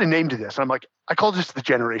 I put a name to this. I'm like, I call this the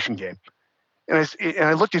generation game. And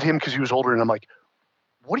I looked at him because he was older and I'm like,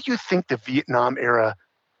 what do you think the Vietnam era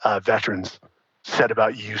veterans said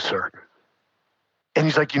about you, sir? And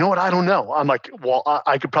he's like, you know what? I don't know. I'm like, well,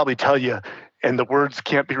 I could probably tell you, and the words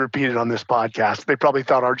can't be repeated on this podcast. They probably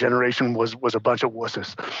thought our generation was a bunch of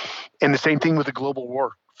wusses. And the same thing with the global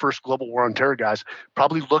war. First global war on terror guys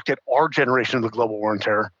probably looked at our generation of the global war on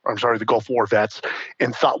terror, the Gulf War vets,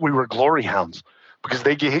 and thought we were glory hounds because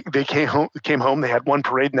they came home, they had one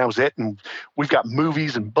parade and that was it. And we've got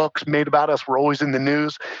movies and books made about us. We're always in the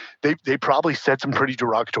news. They probably said some pretty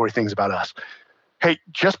derogatory things about us. Hey,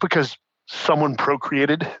 just because someone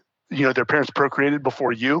procreated, their parents procreated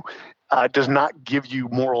before you, does not give you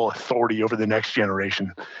moral authority over the next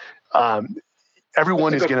generation.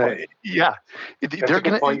 Everyone is going to, they're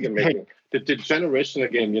going to. The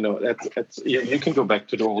generational game, that's you can go back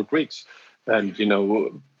to the old Greeks, and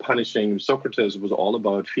punishing Socrates was all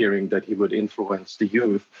about fearing that he would influence the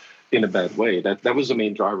youth in a bad way. That was the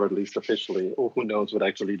main driver, at least officially. Or who knows what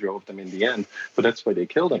actually drove them in the end? But that's why they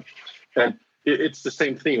killed him. And it's the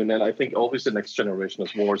same thing. And then I think always the next generation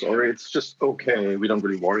is wars, or it's just okay. We don't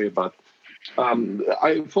really worry about.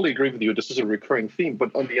 I fully agree with you. This is a recurring theme.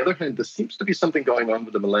 But on the other hand, there seems to be something going on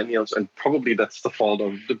with the millennials, and probably that's the fault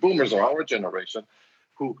of the boomers or our generation,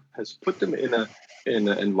 who has put them in an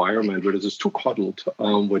environment where this is too coddled,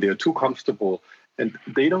 where they're too comfortable, and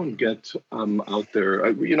they don't get out there.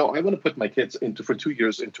 I want to put my kids for 2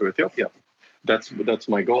 years into Ethiopia. That's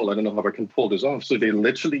my goal. I don't know how I can pull this off. So they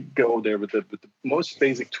literally go there with the most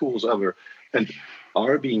basic tools ever, and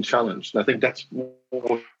are being challenged. And I think that's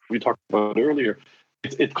what we talked about earlier.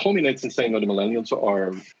 It culminates in saying, "Oh, the millennials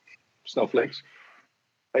are snowflakes."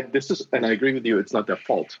 And I agree with you, it's not their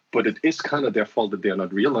fault, but it is kind of their fault that they're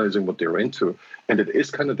not realizing what they're into. And it is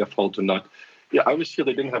kind of their fault to not, I always feel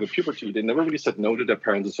they didn't have a puberty. They never really said no to their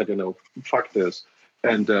parents and said, fuck this.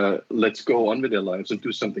 And let's go on with their lives and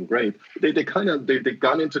do something great. They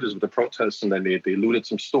gone into this with the protests, and then they looted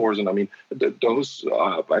some stores. And I mean, those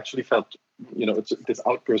actually felt, this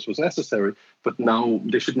outburst was necessary, but now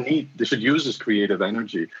they should use this creative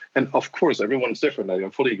energy. And of course, everyone's different. I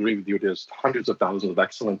fully agree with you. There's hundreds of thousands of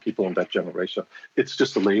excellent people in that generation. It's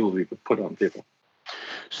just a label we could put on people.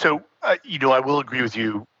 So, I will agree with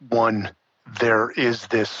you. One, there is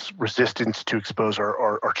this resistance to expose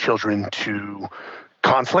our children to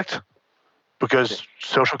conflict, because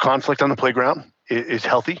social conflict on the playground is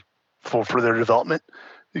healthy for their development,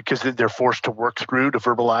 because they're forced to work through, to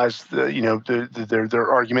verbalize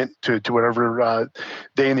their argument to whatever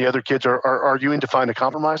they and the other kids are arguing, to find a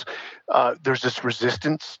compromise. There's this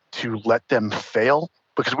resistance to let them fail,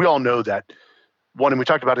 because we all know that, and we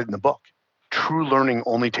talked about it in the book, true learning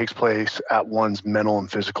only takes place at one's mental and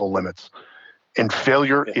physical limits. And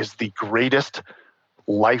failure is the greatest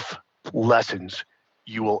life lessons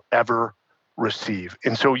you will ever receive.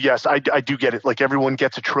 And so, yes, I do get it. Like, everyone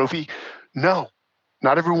gets a trophy. No,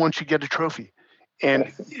 not everyone should get a trophy. And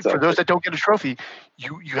exactly. For those that don't get a trophy,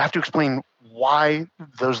 you have to explain why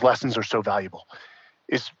those lessons are so valuable.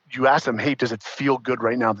 You ask them, hey, does it feel good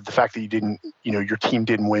right now that the fact that you didn't, your team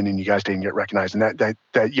didn't win and you guys didn't get recognized? And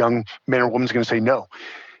that young man or woman's going to say no.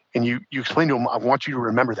 And you explain to them, I want you to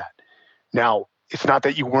remember that. Now, it's not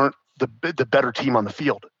that you weren't the better team on the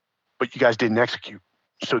field, but you guys didn't execute.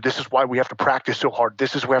 So this is why we have to practice so hard.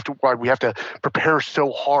 This is why we have to prepare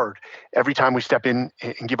so hard every time we step in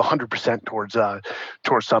and give 100%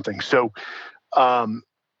 towards something. So,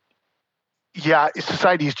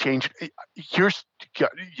 society has changed. Here's,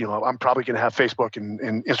 I'm probably going to have Facebook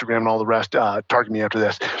and Instagram and all the rest target me after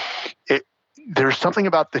this. There's something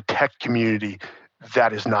about the tech community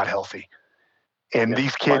that is not healthy. And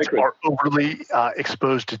these kids are overly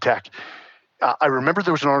exposed to tech. I remember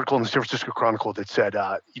there was an article in the San Francisco Chronicle that said,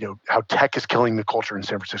 how tech is killing the culture in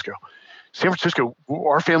San Francisco. San Francisco,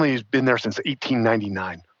 our family has been there since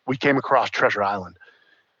 1899. We came across Treasure Island.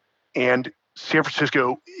 And San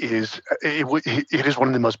Francisco is one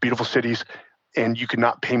of the most beautiful cities, and you could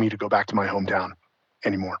not pay me to go back to my hometown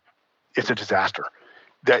anymore. It's a disaster.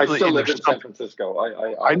 I still live in San Francisco.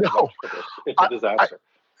 I know. It's a disaster.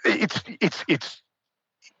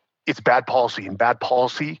 It's bad policy, and bad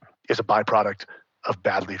policy is a byproduct of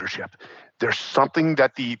bad leadership. There's something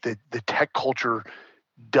that the tech culture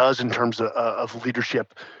does in terms of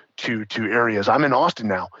leadership to areas. I'm in Austin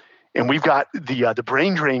now, and we've got the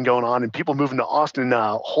brain drain going on, and people moving to Austin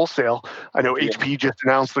wholesale. I know HP just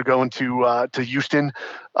announced they're going to Houston.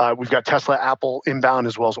 We've got Tesla, Apple inbound,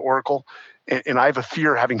 as well as Oracle. And I have a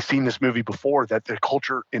fear, having seen this movie before, that the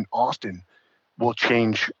culture in Austin will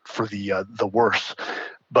change for the worse.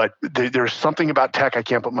 But there's something about tech I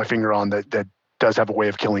can't put my finger on that does have a way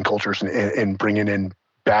of killing cultures and bringing in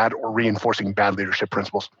bad or reinforcing bad leadership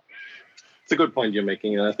principles. It's a good point you're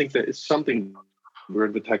making. And I think that it's something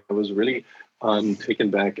weird with tech that was really taken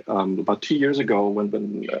back about 2 years ago when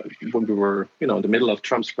we were in the middle of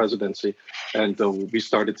Trump's presidency, and we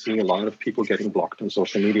started seeing a lot of people getting blocked on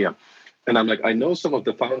social media. And I'm like, I know some of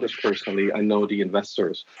the founders personally, I know the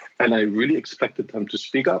investors, and I really expected them to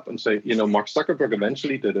speak up and say, Mark Zuckerberg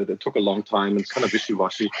eventually did it. It took a long time. It's kind of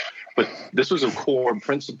wishy-washy, but this was a core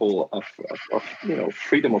principle of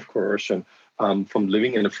freedom of coercion from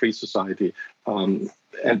living in a free society. And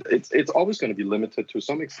it's always going to be limited to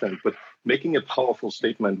some extent, but making a powerful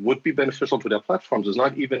statement would be beneficial to their platforms. It's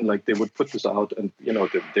not even like they would put this out and,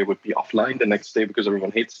 they would be offline the next day because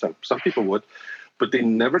everyone hates them. Some people would. But they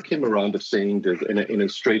never came around to saying this in a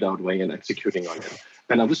straight out way and executing on it.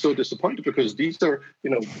 And I was so disappointed because these are,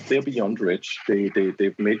 they're beyond rich.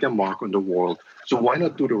 They've made their mark on the world. So why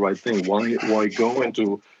not do the right thing? Why go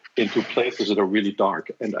into into places that are really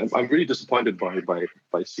dark. And I'm really disappointed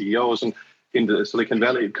by CEOs. And in the Silicon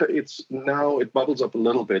Valley, it bubbles up a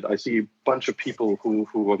little bit. I see a bunch of people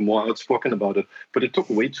who are more outspoken about it, but it took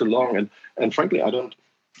way too long. And frankly, I don't,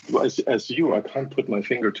 as you, I can't put my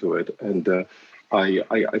finger to it. And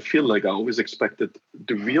I feel like I always expected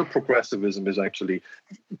the real progressivism is actually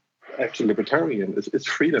libertarian. It's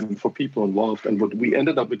freedom for people involved. And what we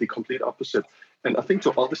ended up with the complete opposite. And I think to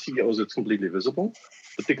all the CEOs, it's completely visible,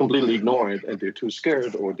 but they completely ignore it and they're too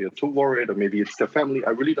scared or they're too worried or maybe it's their family. I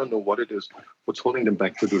really don't know what it is, what's holding them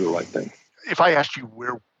back to do the right thing. If I asked you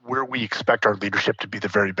where we expect our leadership to be the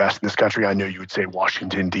very best in this country, I know you would say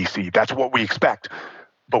Washington, D.C. That's what we expect,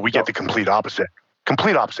 but we get the complete opposite.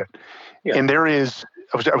 Complete opposite. Yeah. And there is,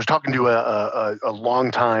 I was talking to a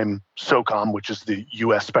longtime SOCOM, which is the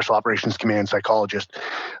U.S. Special Operations Command psychologist.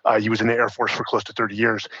 He was in the Air Force for close to 30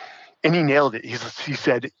 years. And he nailed it. He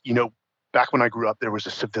said, back when I grew up, there was a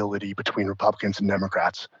civility between Republicans and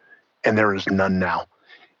Democrats, and there is none now.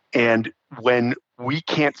 And when we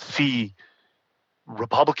can't see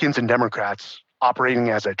Republicans and Democrats operating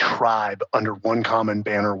as a tribe under one common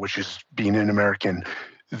banner, which is being an American,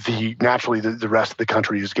 naturally the rest of the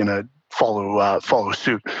country is going to follow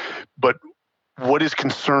suit. But what is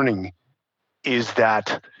concerning is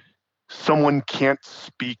that someone can't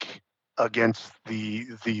speak against the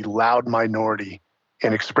loud minority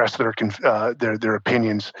and express their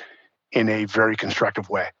opinions in a very constructive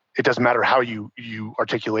way. It doesn't matter how you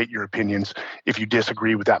articulate your opinions. If you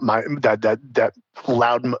disagree with that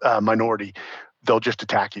loud minority, they'll just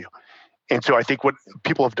attack you. And so I think what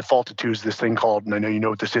people have defaulted to is this thing called, and I know you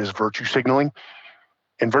know what this is, virtue signaling.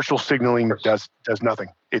 And virtual signaling does nothing.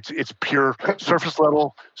 It's pure surface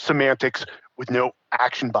level semantics with no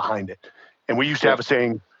action behind it. And we used to have a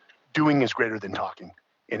saying, doing is greater than talking.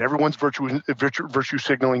 And everyone's virtue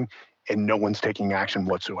signaling, and no one's taking action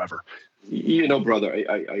whatsoever. Brother,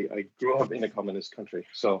 I grew up in a communist country,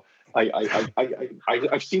 so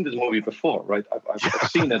I've seen this movie before, right?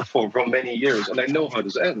 I've seen it for many years, and I know how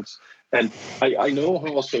this ends. And I know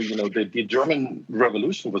how also, the German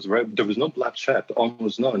Revolution was there was no bloodshed,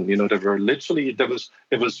 almost none. There were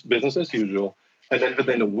it was business as usual. And then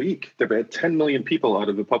within a week, there were 10 million people out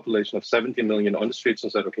of a population of 70 million on the streets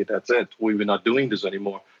and said, okay, that's it. We were not doing this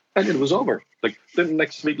anymore. And it was over. Like the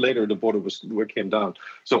next week later, the border came down.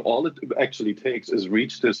 So all it actually takes is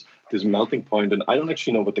reach this melting point. And I don't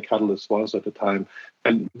actually know what the catalyst was at the time.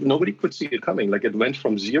 And nobody could see it coming. Like it went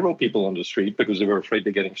from 0 people on the street because they were afraid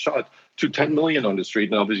they're getting shot to 10 million on the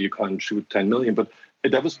street. And obviously you can't shoot 10 million, but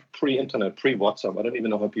that was pre-internet, pre-WhatsApp. I don't even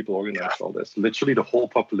know how people organized all this. Literally the whole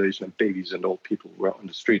population of babies and old people were on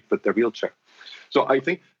the street with their wheelchair. So I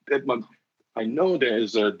think that I know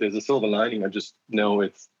there's a silver lining. I just know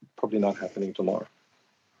it's probably not happening tomorrow.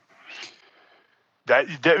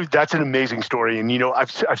 That's an amazing story. And,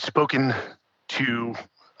 I've spoken to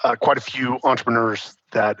quite a few entrepreneurs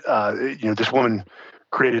that, this woman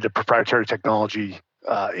created a proprietary technology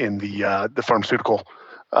in the pharmaceutical,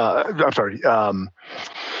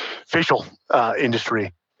 facial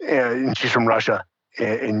industry. And she's from Russia.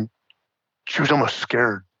 And she was almost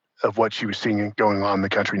scared of what she was seeing going on in the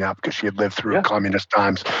country now because she had lived through communist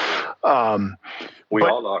times. We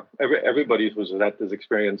all are. Everybody who's had this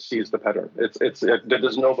experience sees the pattern.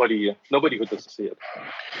 There's nobody who doesn't see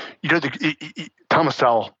it. Thomas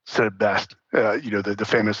Sowell said it best. The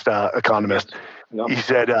famous economist. Yes. He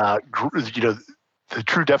said, the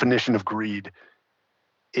true definition of greed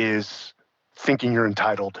is thinking you're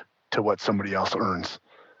entitled to what somebody else earns.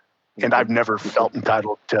 And I've never felt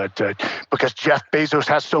entitled to because Jeff Bezos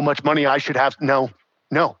has so much money, I should have. No.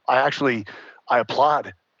 I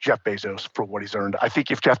applaud Jeff Bezos for what he's earned. I think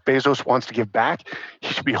if Jeff Bezos wants to give back,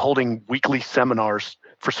 he should be holding weekly seminars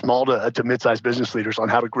for small to mid-sized business leaders on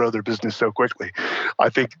how to grow their business so quickly. I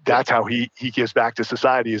think that's how he gives back to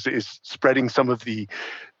society is spreading some of the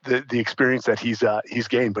experience that he's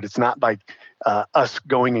gained. But it's not by us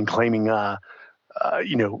going and claiming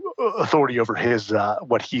authority over his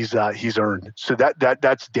what he's earned. So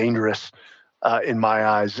that's dangerous in my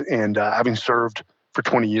eyes. And having served for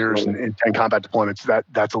 20 years in 10 combat deployments,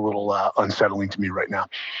 that's a little unsettling to me right now.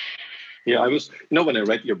 Yeah, I was. When I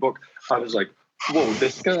read your book, I was like, whoa,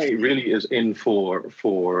 this guy really is in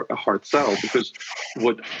for a hard sell, because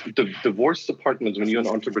what the worst departments when you're an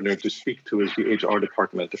entrepreneur to speak to is the HR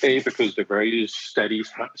department. Because they're very steady,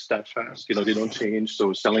 steadfast. They don't change.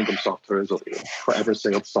 So selling them software is a forever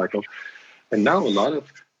sales cycle. And now a lot of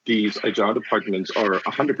these HR departments are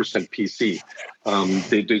 100% PC.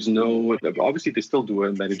 There's no, obviously they still do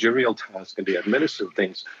a managerial task and they administer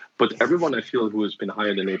things, but everyone I feel who has been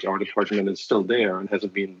hired in HR department and is still there and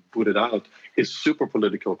hasn't been booted out is super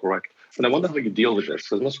political correct. And I wonder how you deal with this,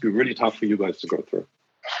 because it must be really tough for you guys to go through.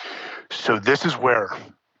 So this is where,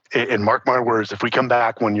 and mark my words, if we come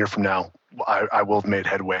back 1 year from now, I will have made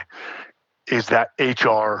headway, is that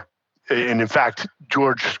HR, and in fact,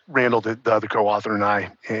 George Randall, the other co-author, and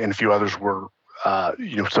I, and a few others were,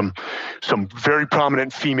 some very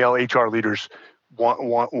prominent female HR leaders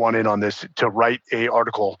want in on this, to write a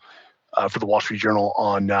article for the Wall Street Journal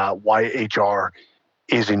on why HR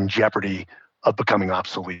is in jeopardy of becoming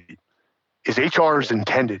obsolete. Is HR is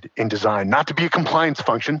intended and designed not to be a compliance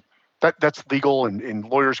function. That's legal, and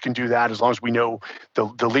lawyers can do that as long as we know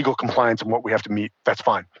the legal compliance and what we have to meet. That's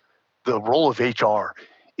fine. The role of HR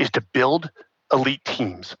is to build elite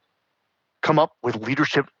teams, come up with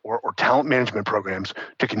leadership or talent management programs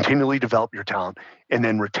to continually develop your talent and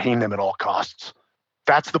then retain them at all costs.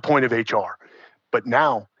 That's the point of HR. But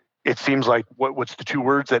now it seems like what's the two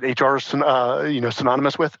words that HR is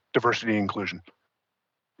synonymous with? Diversity and inclusion.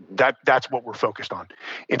 That's what we're focused on.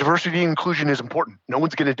 And diversity and inclusion is important. No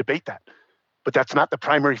one's going to debate that. But that's not the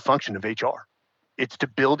primary function of HR. It's to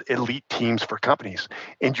build elite teams for companies.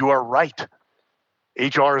 And you are right.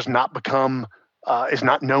 HR has not become, is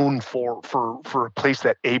not known for a place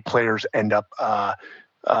that A players end up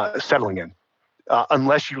settling in.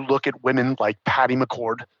 Unless you look at women like Patty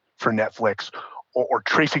McCord for Netflix or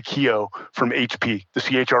Tracy Keogh from HP, the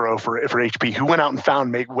CHRO for HP, who went out and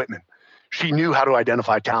found Meg Whitman. She knew how to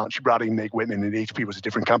identify talent. She brought in Meg Whitman, and HP was a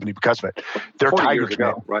different company because of it. They're 40 tigers years ago,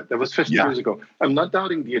 now. right? That was 50 years ago. I'm not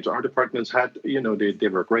doubting the HR departments had, they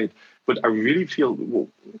were great, but I really feel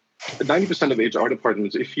 90% of HR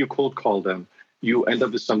departments, if you cold call them, you end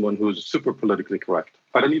up with someone who's super politically correct.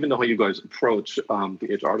 I don't even know how you guys approach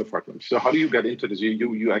the HR department. So how do you get into this?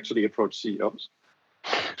 You actually approach CEOs?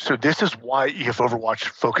 So this is why EF Overwatch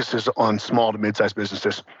focuses on small to mid-sized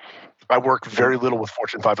businesses. I work very little with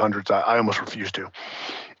Fortune 500s. I almost refuse to.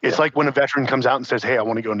 It's like when a veteran comes out and says, "Hey, I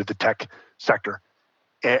want to go into the tech sector,"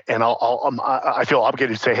 and I feel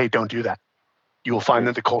obligated to say, "Hey, don't do that." You will find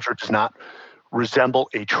that the culture does not resemble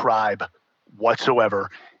a tribe whatsoever,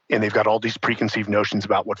 and they've got all these preconceived notions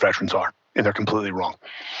about what veterans are, and they're completely wrong.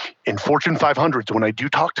 In Fortune 500s, when I do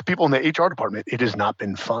talk to people in the HR department, it has not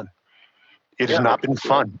been fun. It has not been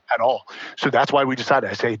fun at all. So that's why we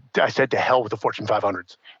decided. I said to hell with the Fortune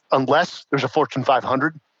 500s. Unless there's a Fortune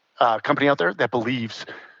 500 company out there that believes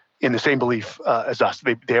in the same belief as us.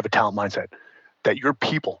 They have a talent mindset that your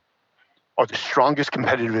people are the strongest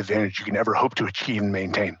competitive advantage you can ever hope to achieve and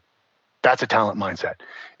maintain. That's a talent mindset.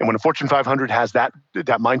 And when a Fortune 500 has that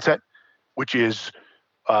mindset, which is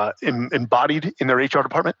embodied in their HR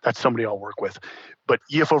department, that's somebody I'll work with. But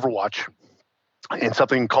EF Overwatch and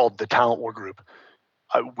something called the Talent War Group,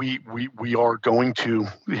 we are going to,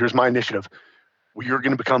 here's my initiative, we are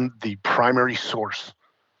going to become the primary source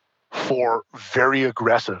for very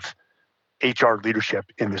aggressive HR leadership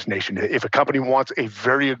in this nation. If a company wants a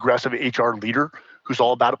very aggressive HR leader who's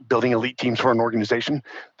all about building elite teams for an organization,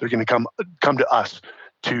 they're going to come to us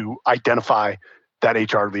to identify that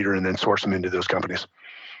HR leader and then source them into those companies.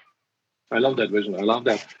 I love that vision. I love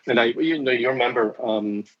that. And you remember,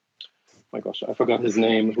 my gosh, I forgot his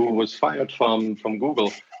name, who was fired from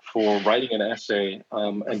Google for writing an essay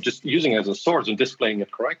and just using it as a source and displaying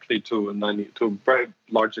it correctly to a very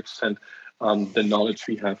large extent the knowledge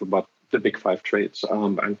we have about the big five traits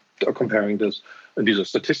and comparing this. And these are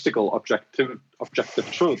statistical objective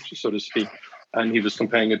truths, so to speak. And he was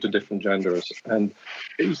comparing it to different genders. And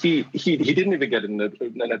he didn't even get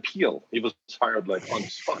an appeal. He was fired like on the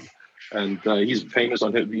spot. And he's famous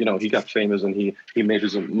on him. He got famous and he made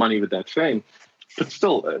his money with that fame. But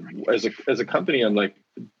still, as a company, I'm like,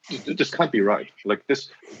 this can't be right. Like this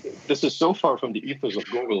is so far from the ethos of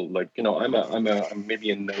Google. Like, I'm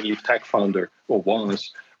maybe a naive tech founder or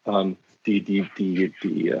was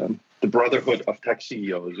the brotherhood of tech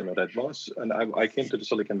CEOs. That was, and I came to the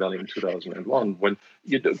Silicon Valley in 2001 when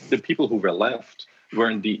the people who were left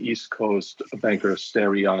weren't the East Coast bankers,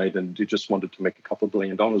 starry-eyed, and they just wanted to make a couple $1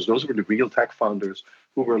 billion. Those were the real tech founders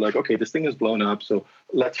who were like, okay, this thing is blown up, so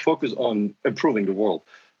let's focus on improving the world.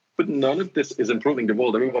 But none of this is improving the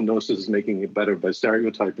world. Everyone knows this is making it better by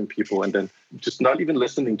stereotyping people and then just not even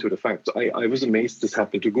listening to the facts. I was amazed this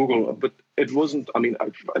happened to Google, but it wasn't,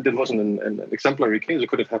 it wasn't an exemplary case. It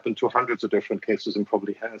could have happened to hundreds of different cases and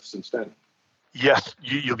probably has since then. Yes,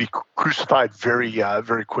 you'll be crucified very,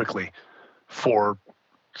 very quickly for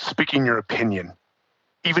speaking your opinion,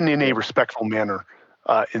 even in a respectful manner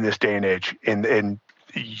in this day and age. And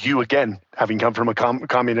you, again, having come from a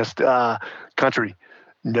communist country,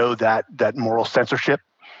 know that moral censorship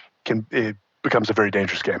it becomes a very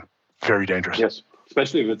dangerous game. Very dangerous. Yes,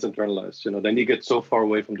 especially if it's internalized. Then you get so far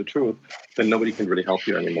away from the truth, then nobody can really help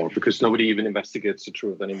you anymore because nobody even investigates the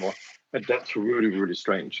truth anymore. And that's really, really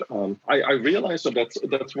strange. I realize that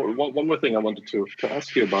that's one more thing I wanted to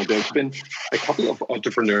ask you about. There's been a couple of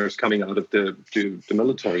entrepreneurs coming out of the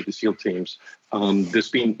military, the SEAL teams. There's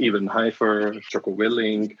been even Heifer, Jocko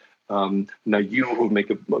Willing, now you who make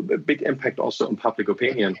a big impact also on public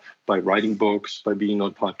opinion by writing books, by being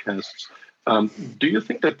on podcasts. Do you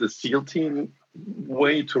think that the SEAL team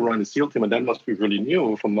way to run a SEAL team, and that must be really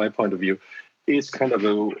new from my point of view, is kind of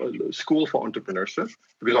a school for entrepreneurship?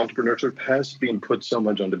 Because entrepreneurship has been put so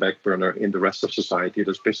much on the back burner in the rest of society.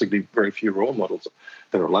 There's basically very few role models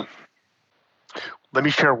that are left. Let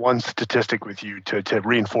me share one statistic with you to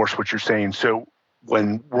reinforce what you're saying. So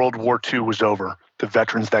when World War II was over, the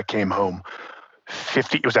veterans that came home,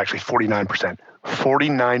 it was actually 49%.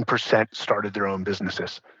 49% started their own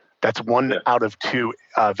businesses. That's one out of two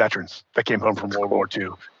veterans that came home from World War II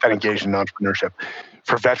that engaged in entrepreneurship.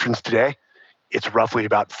 For veterans today, it's roughly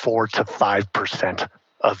about 4 to 5%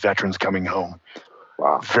 of veterans coming home.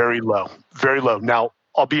 Wow. Very low, very low. Now,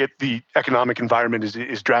 albeit the economic environment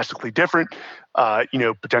is drastically different,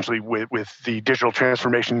 potentially with the digital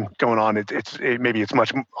transformation going on, maybe it's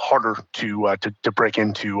much harder to break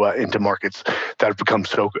into markets that have become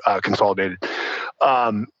so consolidated.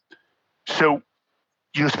 So,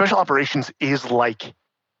 special operations is like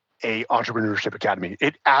a entrepreneurship academy.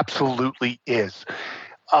 It absolutely is.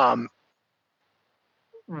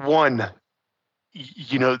 One,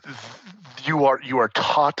 you are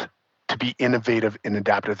taught to be innovative and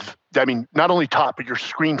adaptive. I mean, not only taught, but you're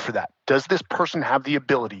screened for that. Does this person have the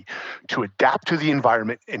ability to adapt to the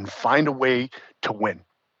environment and find a way to win?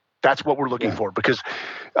 That's what we're looking for, because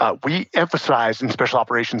we emphasize in special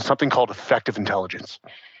operations something called effective intelligence.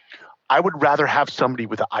 I would rather have somebody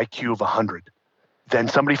with an IQ of 100 than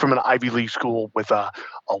somebody from an Ivy League school with a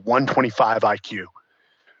 125 IQ.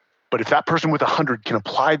 But if that person with 100 can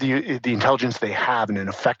apply the intelligence they have in an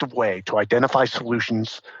effective way to identify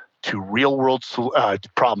solutions to real-world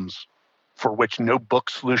problems for which no book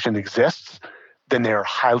solution exists, then they are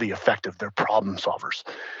highly effective. They're problem solvers.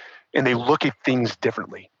 And they look at things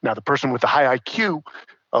differently. Now, the person with the high IQ,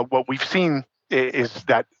 what we've seen is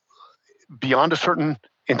that beyond a certain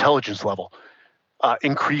intelligence level,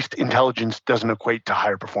 increased intelligence doesn't equate to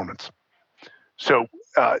higher performance. So,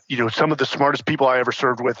 some of the smartest people I ever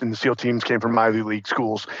served with in the SEAL teams came from Ivy League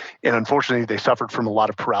schools, and unfortunately, they suffered from a lot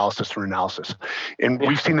of paralysis through analysis. And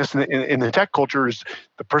we've seen this in the tech culture: is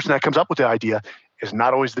the person that comes up with the idea is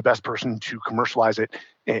not always the best person to commercialize it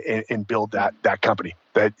and build that company.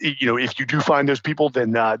 That if you do find those people,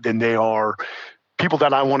 then they are people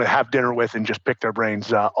that I want to have dinner with and just pick their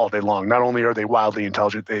brains all day long. Not only are they wildly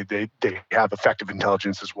intelligent, they have effective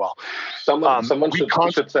intelligence as well. Someone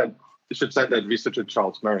should send that research to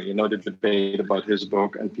Charles Murray. The debate about his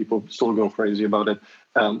book, and people still go crazy about it.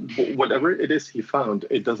 Whatever it is he found,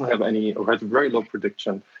 it doesn't have any, or has a very low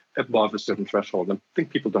prediction above a certain threshold. And I think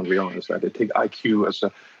people don't realize that. They take IQ as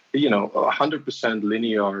a 100%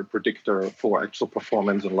 linear predictor for actual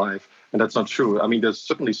performance in life. And that's not true. I mean, there's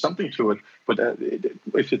certainly something to it, but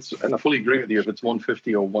if it's, and I fully agree with you, if it's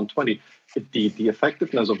 150 or 120, the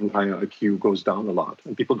effectiveness of a higher IQ goes down a lot,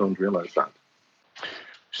 and people don't realize that.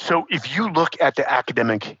 So if you look at the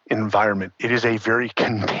academic environment, it is a very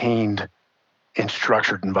contained and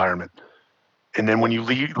structured environment. And then when you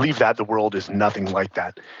leave that, the world is nothing like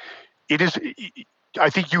that. It is, I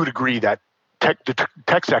think you would agree that the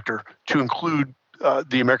tech sector, to include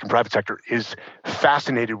the American private sector, is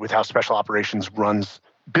fascinated with how special operations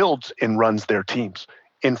builds and runs their teams,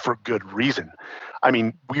 and for good reason. I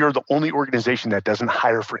mean, we are the only organization that doesn't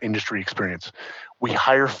hire for industry experience. We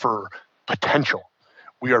hire for potential.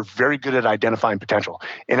 We are very good at identifying potential.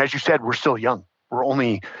 And as you said, we're still young. We're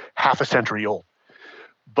only half a century old.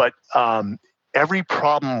 But every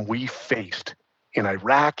problem we faced in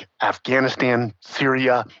Iraq, Afghanistan,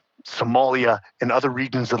 Syria, Somalia, and other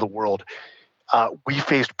regions of the world, we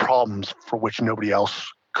faced problems for which nobody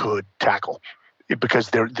else could tackle,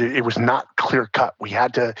 because it was not clear cut. We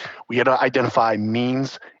had to identify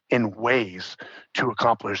means and ways to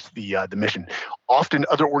accomplish the mission. Often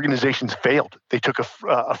other organizations failed. They took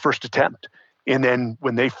a first attempt, and then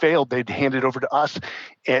when they failed, they'd hand it over to us.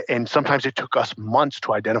 And sometimes it took us months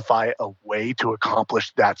to identify a way to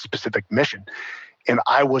accomplish that specific mission. And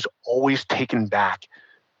I was always taken back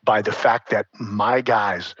by the fact that my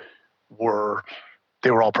guys were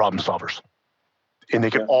all problem solvers. and they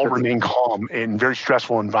can all remain calm in very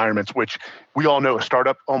stressful environments, which we all know a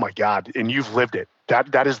startup, oh my God, and you've lived it.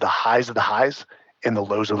 That is the highs of the highs and the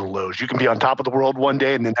lows of the lows. You can be on top of the world one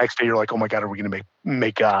day, and the next day you're like, oh my God, are we going to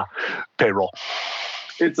make payroll?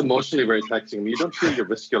 It's emotionally very taxing. You don't feel you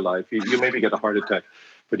risk your life. You maybe get a heart attack,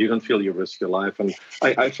 but you don't feel you risk your life. And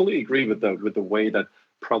I fully agree with the way that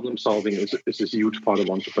problem solving is a huge part of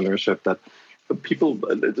entrepreneurship. That people,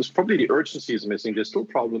 there's probably the urgency is missing. They're still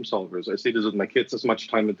problem solvers. I see this with my kids. As much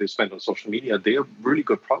time that they spend on social media, they are really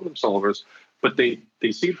good problem solvers, but they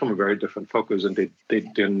see it from a very different focus, and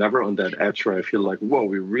they're never on that edge where I feel like, whoa,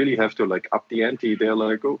 we really have to like up the ante. They're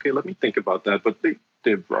like, okay, let me think about that. But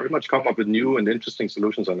they very much come up with new and interesting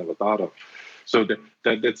solutions I never thought of. So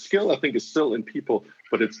that skill, I think, is still in people,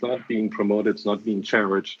 but it's not being promoted, it's not being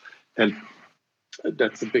cherished, and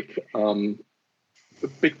that's a big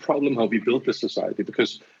problem how we build this society.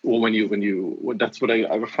 Because that's what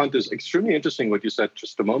I found is extremely interesting what you said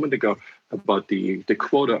just a moment ago about the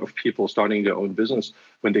quota of people starting their own business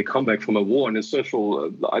when they come back from a war. And it's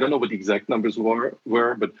social, I don't know what the exact numbers were,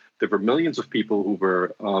 but there were millions of people who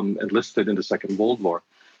were enlisted in the Second World War.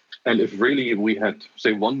 And if really we had,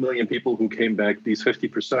 say, 1 million people who came back, these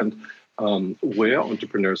 50% were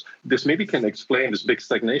entrepreneurs, this maybe can explain this big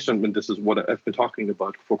stagnation. And this is what I've been talking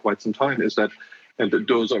about for quite some time, is that, and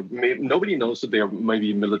those are, nobody knows that they are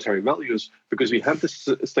maybe military values, because we have this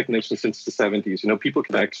stagnation since the 70s. People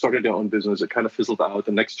came back, started their own business, it kind of fizzled out.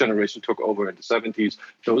 The next generation took over in the 70s.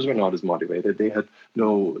 Those were not as motivated. They had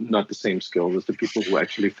not the same skills as the people who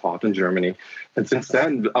actually fought in Germany. And since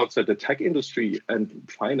then, outside the tech industry and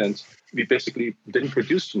finance, we basically didn't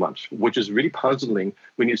produce too much, which is really puzzling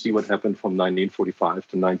when you see what happened from 1945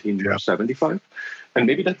 to 1975. And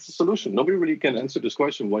maybe that's the solution. Nobody really can answer this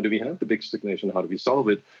question. Why do we have the big stagnation? How do we solve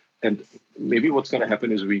it? And maybe what's going to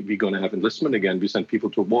happen is we're going to have enlistment again. We send people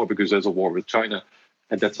to a war because there's a war with China.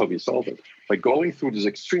 And that's how we solve it. By going through this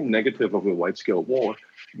extreme negative of a wide-scale war,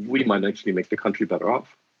 we might actually make the country better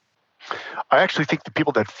off. I actually think the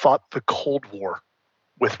people that fought the Cold War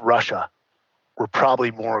with Russia were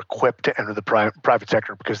probably more equipped to enter the private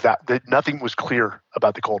sector, because that nothing was clear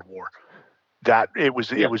about the Cold War. That it was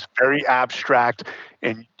very abstract,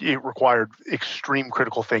 and it required extreme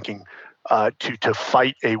critical thinking to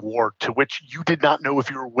fight a war to which you did not know if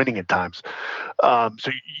you were winning at times.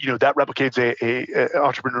 So that replicates a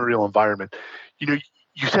entrepreneurial environment.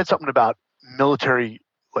 You said something about military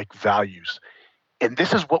like values. And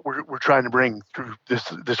this is what we're trying to bring through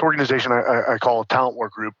this organization I call a Talent War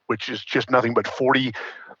Group, which is just nothing but 40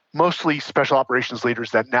 mostly special operations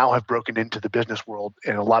leaders that now have broken into the business world.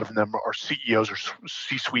 And a lot of them are CEOs or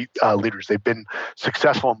C-suite leaders. They've been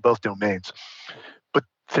successful in both domains. But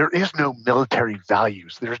there is no military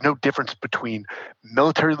values. There's no difference between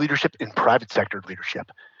military leadership and private sector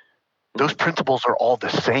leadership. Those principles are all the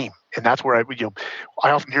same. And that's where I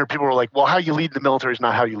often hear people are like, well, how you lead in the military is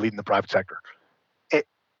not how you lead in the private sector.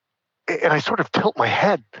 And I sort of tilt my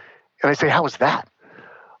head and I say, how is that?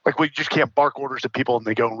 Like, we just can't bark orders at people and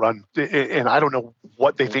they go and run. And I don't know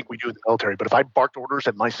what they think we do in the military, but if I barked orders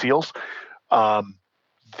at my SEALs and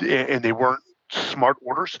they weren't smart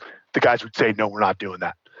orders, the guys would say, no, we're not doing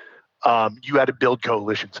that. You had to build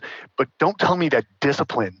coalitions. But don't tell me that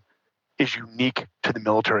discipline is unique to the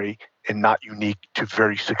military and not unique to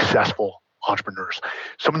very successful entrepreneurs.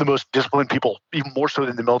 Some of the most disciplined people, even more so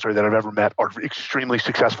than the military, that I've ever met are extremely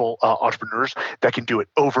successful entrepreneurs that can do it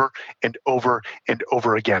over and over and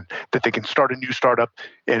over again, that they can start a new startup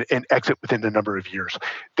and exit within a number of years.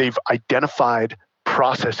 They've identified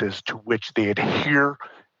processes to which they adhere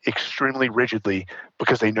extremely rigidly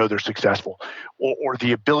because they know they're successful, or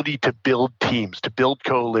the ability to build teams, to build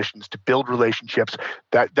coalitions, to build relationships.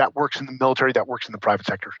 That works in the military, that works in the private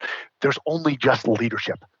sector. There's only just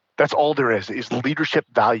leadership. That's all there is leadership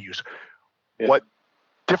values. Yeah. What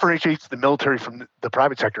differentiates the military from the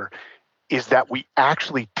private sector is that we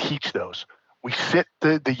actually teach those. We sit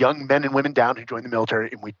the young men and women down who join the military,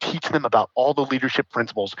 and we teach them about all the leadership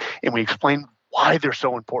principles, and we explain why they're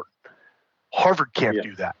so important. Harvard can't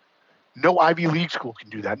do that. No Ivy League school can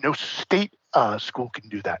do that. No state school can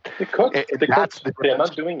do that. They could. They're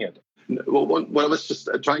not doing it. Well, what I was just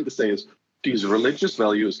trying to say is, these religious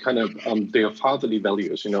values kind of, they are fatherly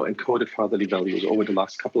values, encoded fatherly values over the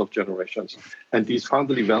last couple of generations. And these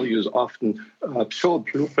fatherly values often show a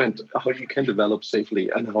blueprint how you can develop safely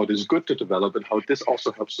and how it is good to develop and how this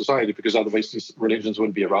also helps society, because otherwise these religions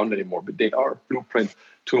wouldn't be around anymore. But they are a blueprint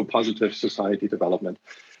to a positive society development.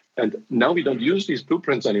 And now we don't use these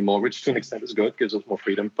blueprints anymore, which to an extent is good, gives us more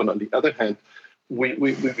freedom. But on the other hand,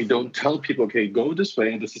 we don't tell people, okay, go this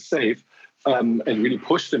way and this is safe. and really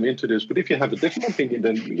push them into this. But if you have a different opinion,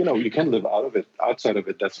 then you can live outside of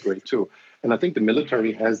it. That's great too. And I think the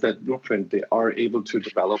military has that blueprint. They are able to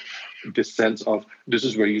develop this sense of this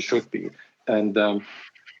is where you should be, and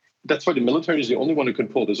that's why the military is the only one who can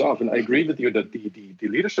pull this off. And I agree with you that the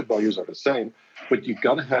leadership values are the same, but you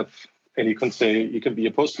got to have. And you can be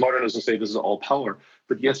a postmodernist and say this is all power.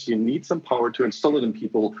 But yes, you need some power to instill it in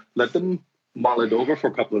people. Let them mull it over for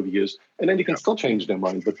a couple of years, and then you can still change their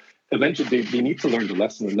mind. But eventually, they need to learn the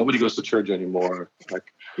lesson. And nobody goes to church anymore.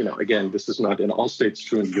 Again, this is not in all states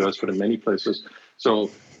true in the U.S., but in many places.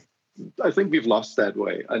 So I think we've lost that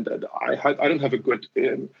way. And I don't have a good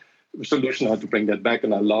solution how to bring that back.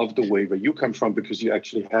 And I love the way where you come from because you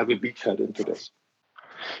actually have a beachhead into this.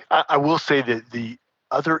 I will say that the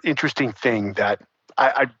other interesting thing that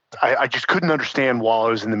I just couldn't understand while I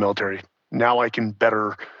was in the military. Now I can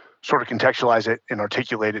better sort of contextualize it and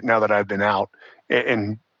articulate it now that I've been out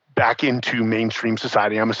and back into mainstream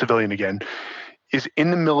society. I'm a civilian again. Is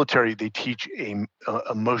in the military, they teach a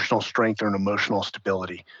emotional strength or an emotional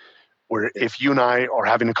stability, where if you and I are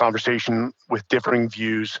having a conversation with differing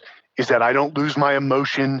views, is that I don't lose my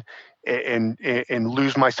emotion and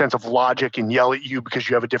lose my sense of logic and yell at you because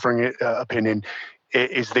you have a differing opinion.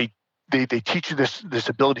 Is they teach you this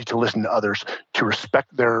ability to listen to others, to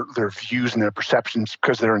respect their views and their perceptions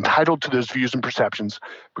because they're entitled to those views and perceptions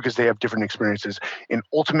because they have different experiences, and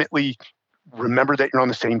ultimately remember that you're on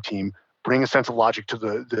the same team. Bring a sense of logic to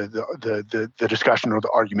the discussion or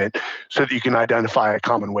the argument so that you can identify a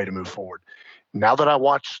common way to move forward. Now that I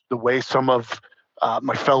watch the way some of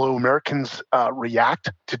my fellow Americans react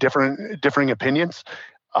to differing opinions,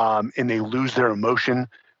 and they lose their emotion.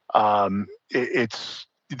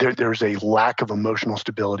 There's a lack of emotional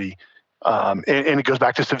stability, and it goes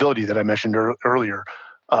back to civility that I mentioned earlier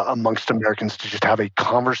amongst Americans to just have a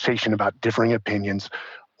conversation about differing opinions,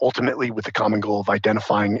 ultimately with the common goal of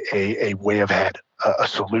identifying a way ahead, a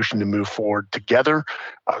solution to move forward together,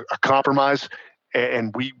 a compromise,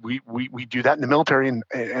 and we do that in the military, and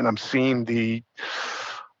I'm seeing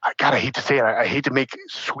I hate to say it, I hate to make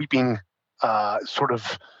sweeping sort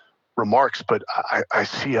of remarks, but I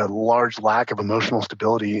see a large lack of emotional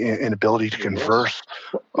stability and ability to converse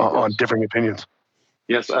on differing opinions.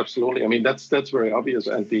 Yes, absolutely. I mean, that's very obvious.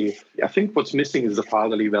 And I think what's missing is the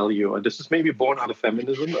fatherly value. And this is maybe born out of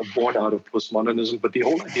feminism or born out of postmodernism. But the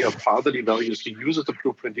whole idea of fatherly values to use as a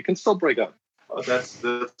blueprint, you can still break up. That's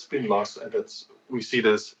been lost, and we see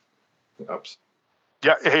this. Oops.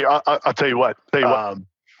 Yeah. Hey, I'll tell you what.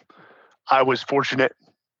 I was fortunate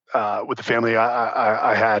with the family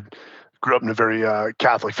I had. Grew up in a very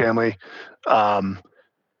Catholic family.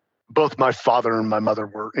 Both my father and my mother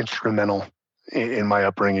were instrumental in my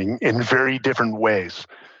upbringing in very different ways.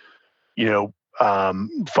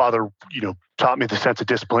 Father, taught me the sense of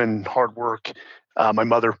discipline, hard work. My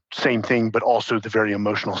mother, same thing, but also the very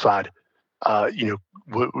emotional side.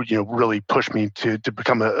 Really pushed me to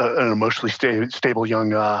become an emotionally stable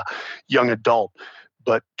young adult.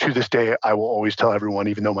 But to this day, I will always tell everyone,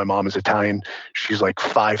 even though my mom is Italian, she's like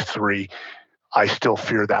 5'3", I still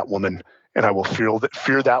fear that woman, and I will fear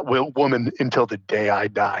that woman until the day I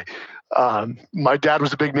die. My dad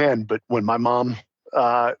was a big man, but when my mom,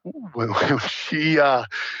 when she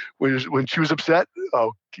was upset,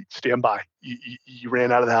 stand by. You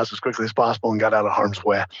ran out of the house as quickly as possible and got out of harm's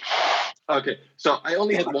way. Okay, so I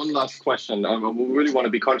only had one last question. I really want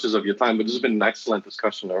to be conscious of your time, but this has been an excellent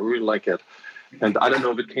discussion. I really like it. And I don't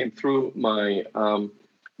know if it came through my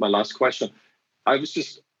last question. I was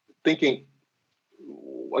just thinking,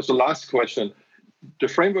 as the last question, the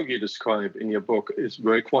framework you describe in your book is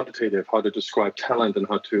very quantitative, how to describe talent and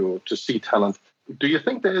how to see talent. Do you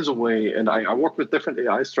think there is a way, and I work with different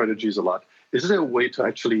AI strategies a lot, is there a way to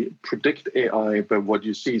actually predict AI by what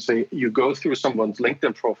you see? Say you go through someone's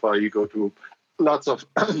LinkedIn profile, you go through lots of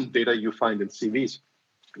data you find in CVs.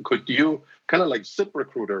 Could you, kind of like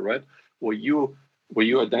ZipRecruiter, right? Where you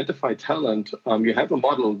identify talent, you have a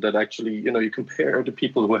model that actually, you compare the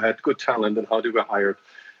people who had good talent and how they were hired.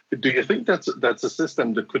 Do you think that's a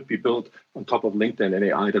system that could be built on top of LinkedIn and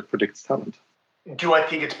AI that predicts talent? Do I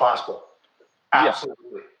think it's possible?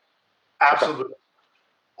 Absolutely. Yeah. Absolutely. Okay.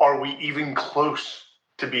 Are we even close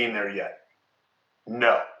to being there yet?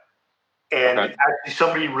 No. And actually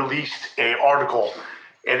somebody released an article,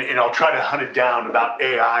 and I'll try to hunt it down, about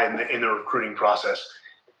AI in the recruiting process.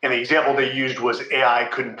 And the example they used was AI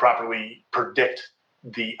couldn't properly predict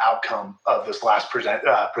the outcome of this last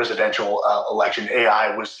presidential election.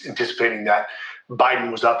 AI was anticipating that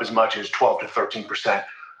Biden was up as much as 12 to 13%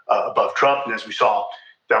 above Trump. And as we saw,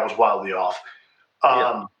 that was wildly off.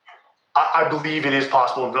 I believe it is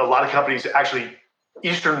possible. And a lot of companies, actually,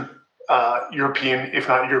 Eastern European, if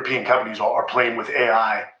not European companies, are playing with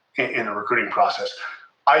AI in the recruiting process.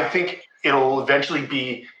 I think it'll eventually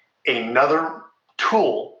be another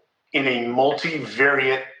tool in a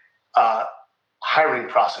multivariate hiring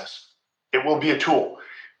process. It will be a tool,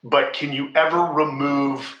 but can you ever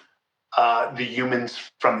remove the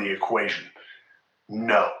humans from the equation?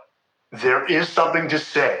 No. There is something to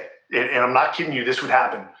say, and I'm not kidding you, this would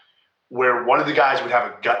happen, where one of the guys would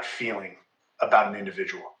have a gut feeling about an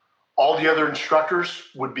individual. All the other instructors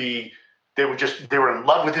would be, they were in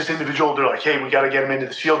love with this individual. They're like, hey, we got to get him into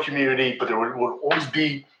the SEAL community. But there would always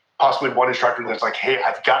be possibly one instructor that's like, hey,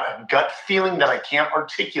 I've got a gut feeling that I can't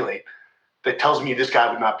articulate that tells me this guy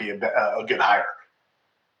would not be a good hire.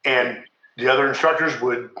 And the other instructors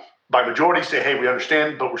would, by majority, say, hey, we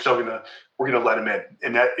understand, but we're gonna let him in.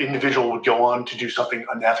 And that individual would go on to do something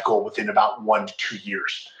unethical within about 1 to 2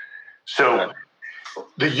 years. So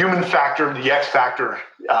the human factor, the X factor,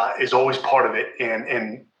 is always part of it.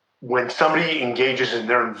 And when somebody engages and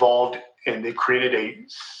they're involved and they've created a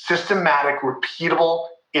systematic, repeatable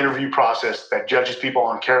interview process that judges people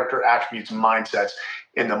on character, attributes, and mindsets,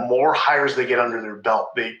 and the more hires they get under their belt,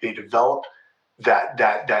 they develop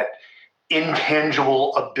that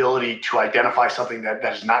intangible ability to identify something that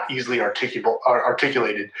is not easily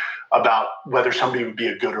articulated about whether somebody would be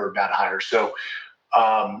a good or a bad hire. So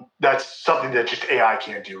that's something that just AI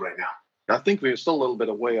can't do right now. I think we're still a little bit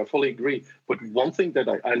away. I fully agree. But one thing that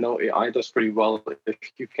I know AI does pretty well, if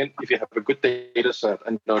you have a good data set,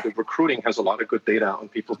 and the recruiting has a lot of good data on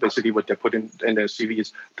people, basically what they put in their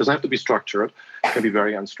CVs, doesn't have to be structured, it can be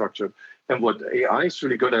very unstructured. And what AI is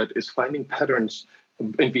really good at is finding patterns.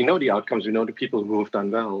 And we know the outcomes. We know the people who have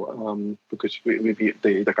done well because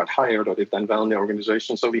they either got hired or they've done well in their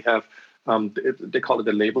organization. So we have, they call it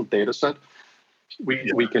a labeled data set.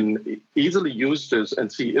 We can easily use this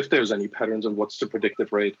and see if there's any patterns and what's the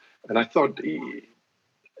predictive rate. And I thought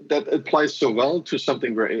that applies so well to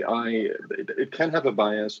something where AI, it can have a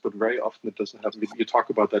bias, but very often it doesn't have. You talk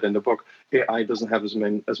about that in the book. AI doesn't have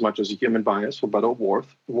as much as a human bias, for better or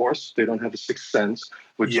worse. They don't have a sixth sense,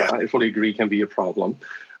 which I fully agree can be a problem.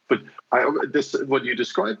 But what you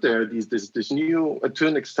described there, this new, to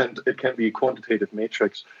an extent, it can be a quantitative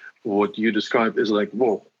matrix. What you describe is like,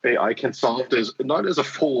 whoa, AI can solve this, not as a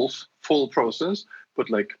full process,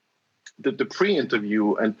 but like the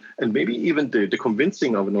pre-interview and maybe even the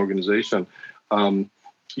convincing of an organization.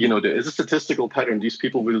 There is a statistical pattern. These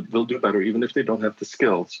people will do better, even if they don't have the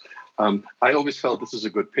skills. I always felt this is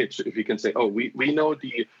a good pitch if you can say, oh, we know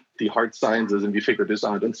the hard sciences and we figured this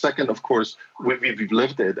out. And second, of course, we've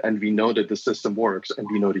lived it and we know that the system works and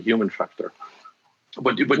we know the human factor.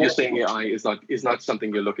 But you're saying AI is not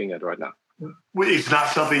something you're looking at right now. It's not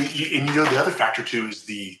something, and the other factor too is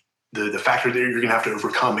the factor that you're going to have to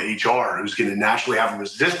overcome HR, who's going to naturally have a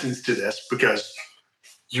resistance to this because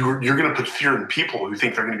you're going to put fear in people who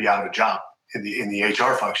think they're going to be out of a job in the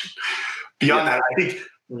HR function. Beyond that, I think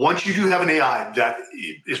once you do have an AI that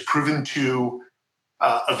is proven to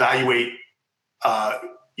evaluate,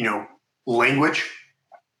 language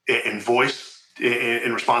and voice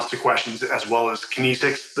in response to questions, as well as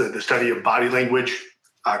kinesics, the study of body language,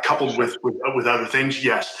 coupled with other things,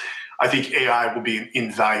 yes, I think AI will be an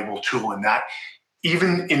invaluable tool in that,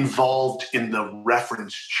 even involved in the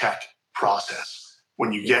reference check process.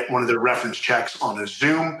 When you get one of their reference checks on a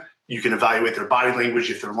Zoom, you can evaluate their body language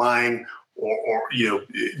if they're lying or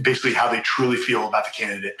basically how they truly feel about the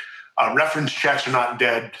candidate. Reference checks are not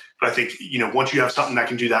dead, but I think, once you have something that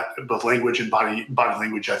can do that, both language and body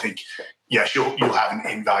language, I think, yes, you'll have an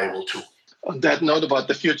invaluable tool. On that note about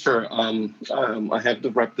the future, I have to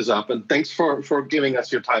wrap this up. And thanks for giving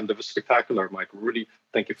us your time. That was spectacular, Mike. Really,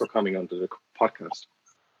 thank you for coming onto the podcast.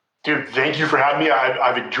 Dude, thank you for having me.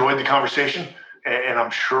 I've enjoyed the conversation, and I'm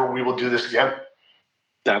sure we will do this again.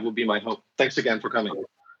 That would be my hope. Thanks again for coming.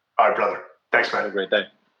 All right, brother. Thanks, man. Have a great day.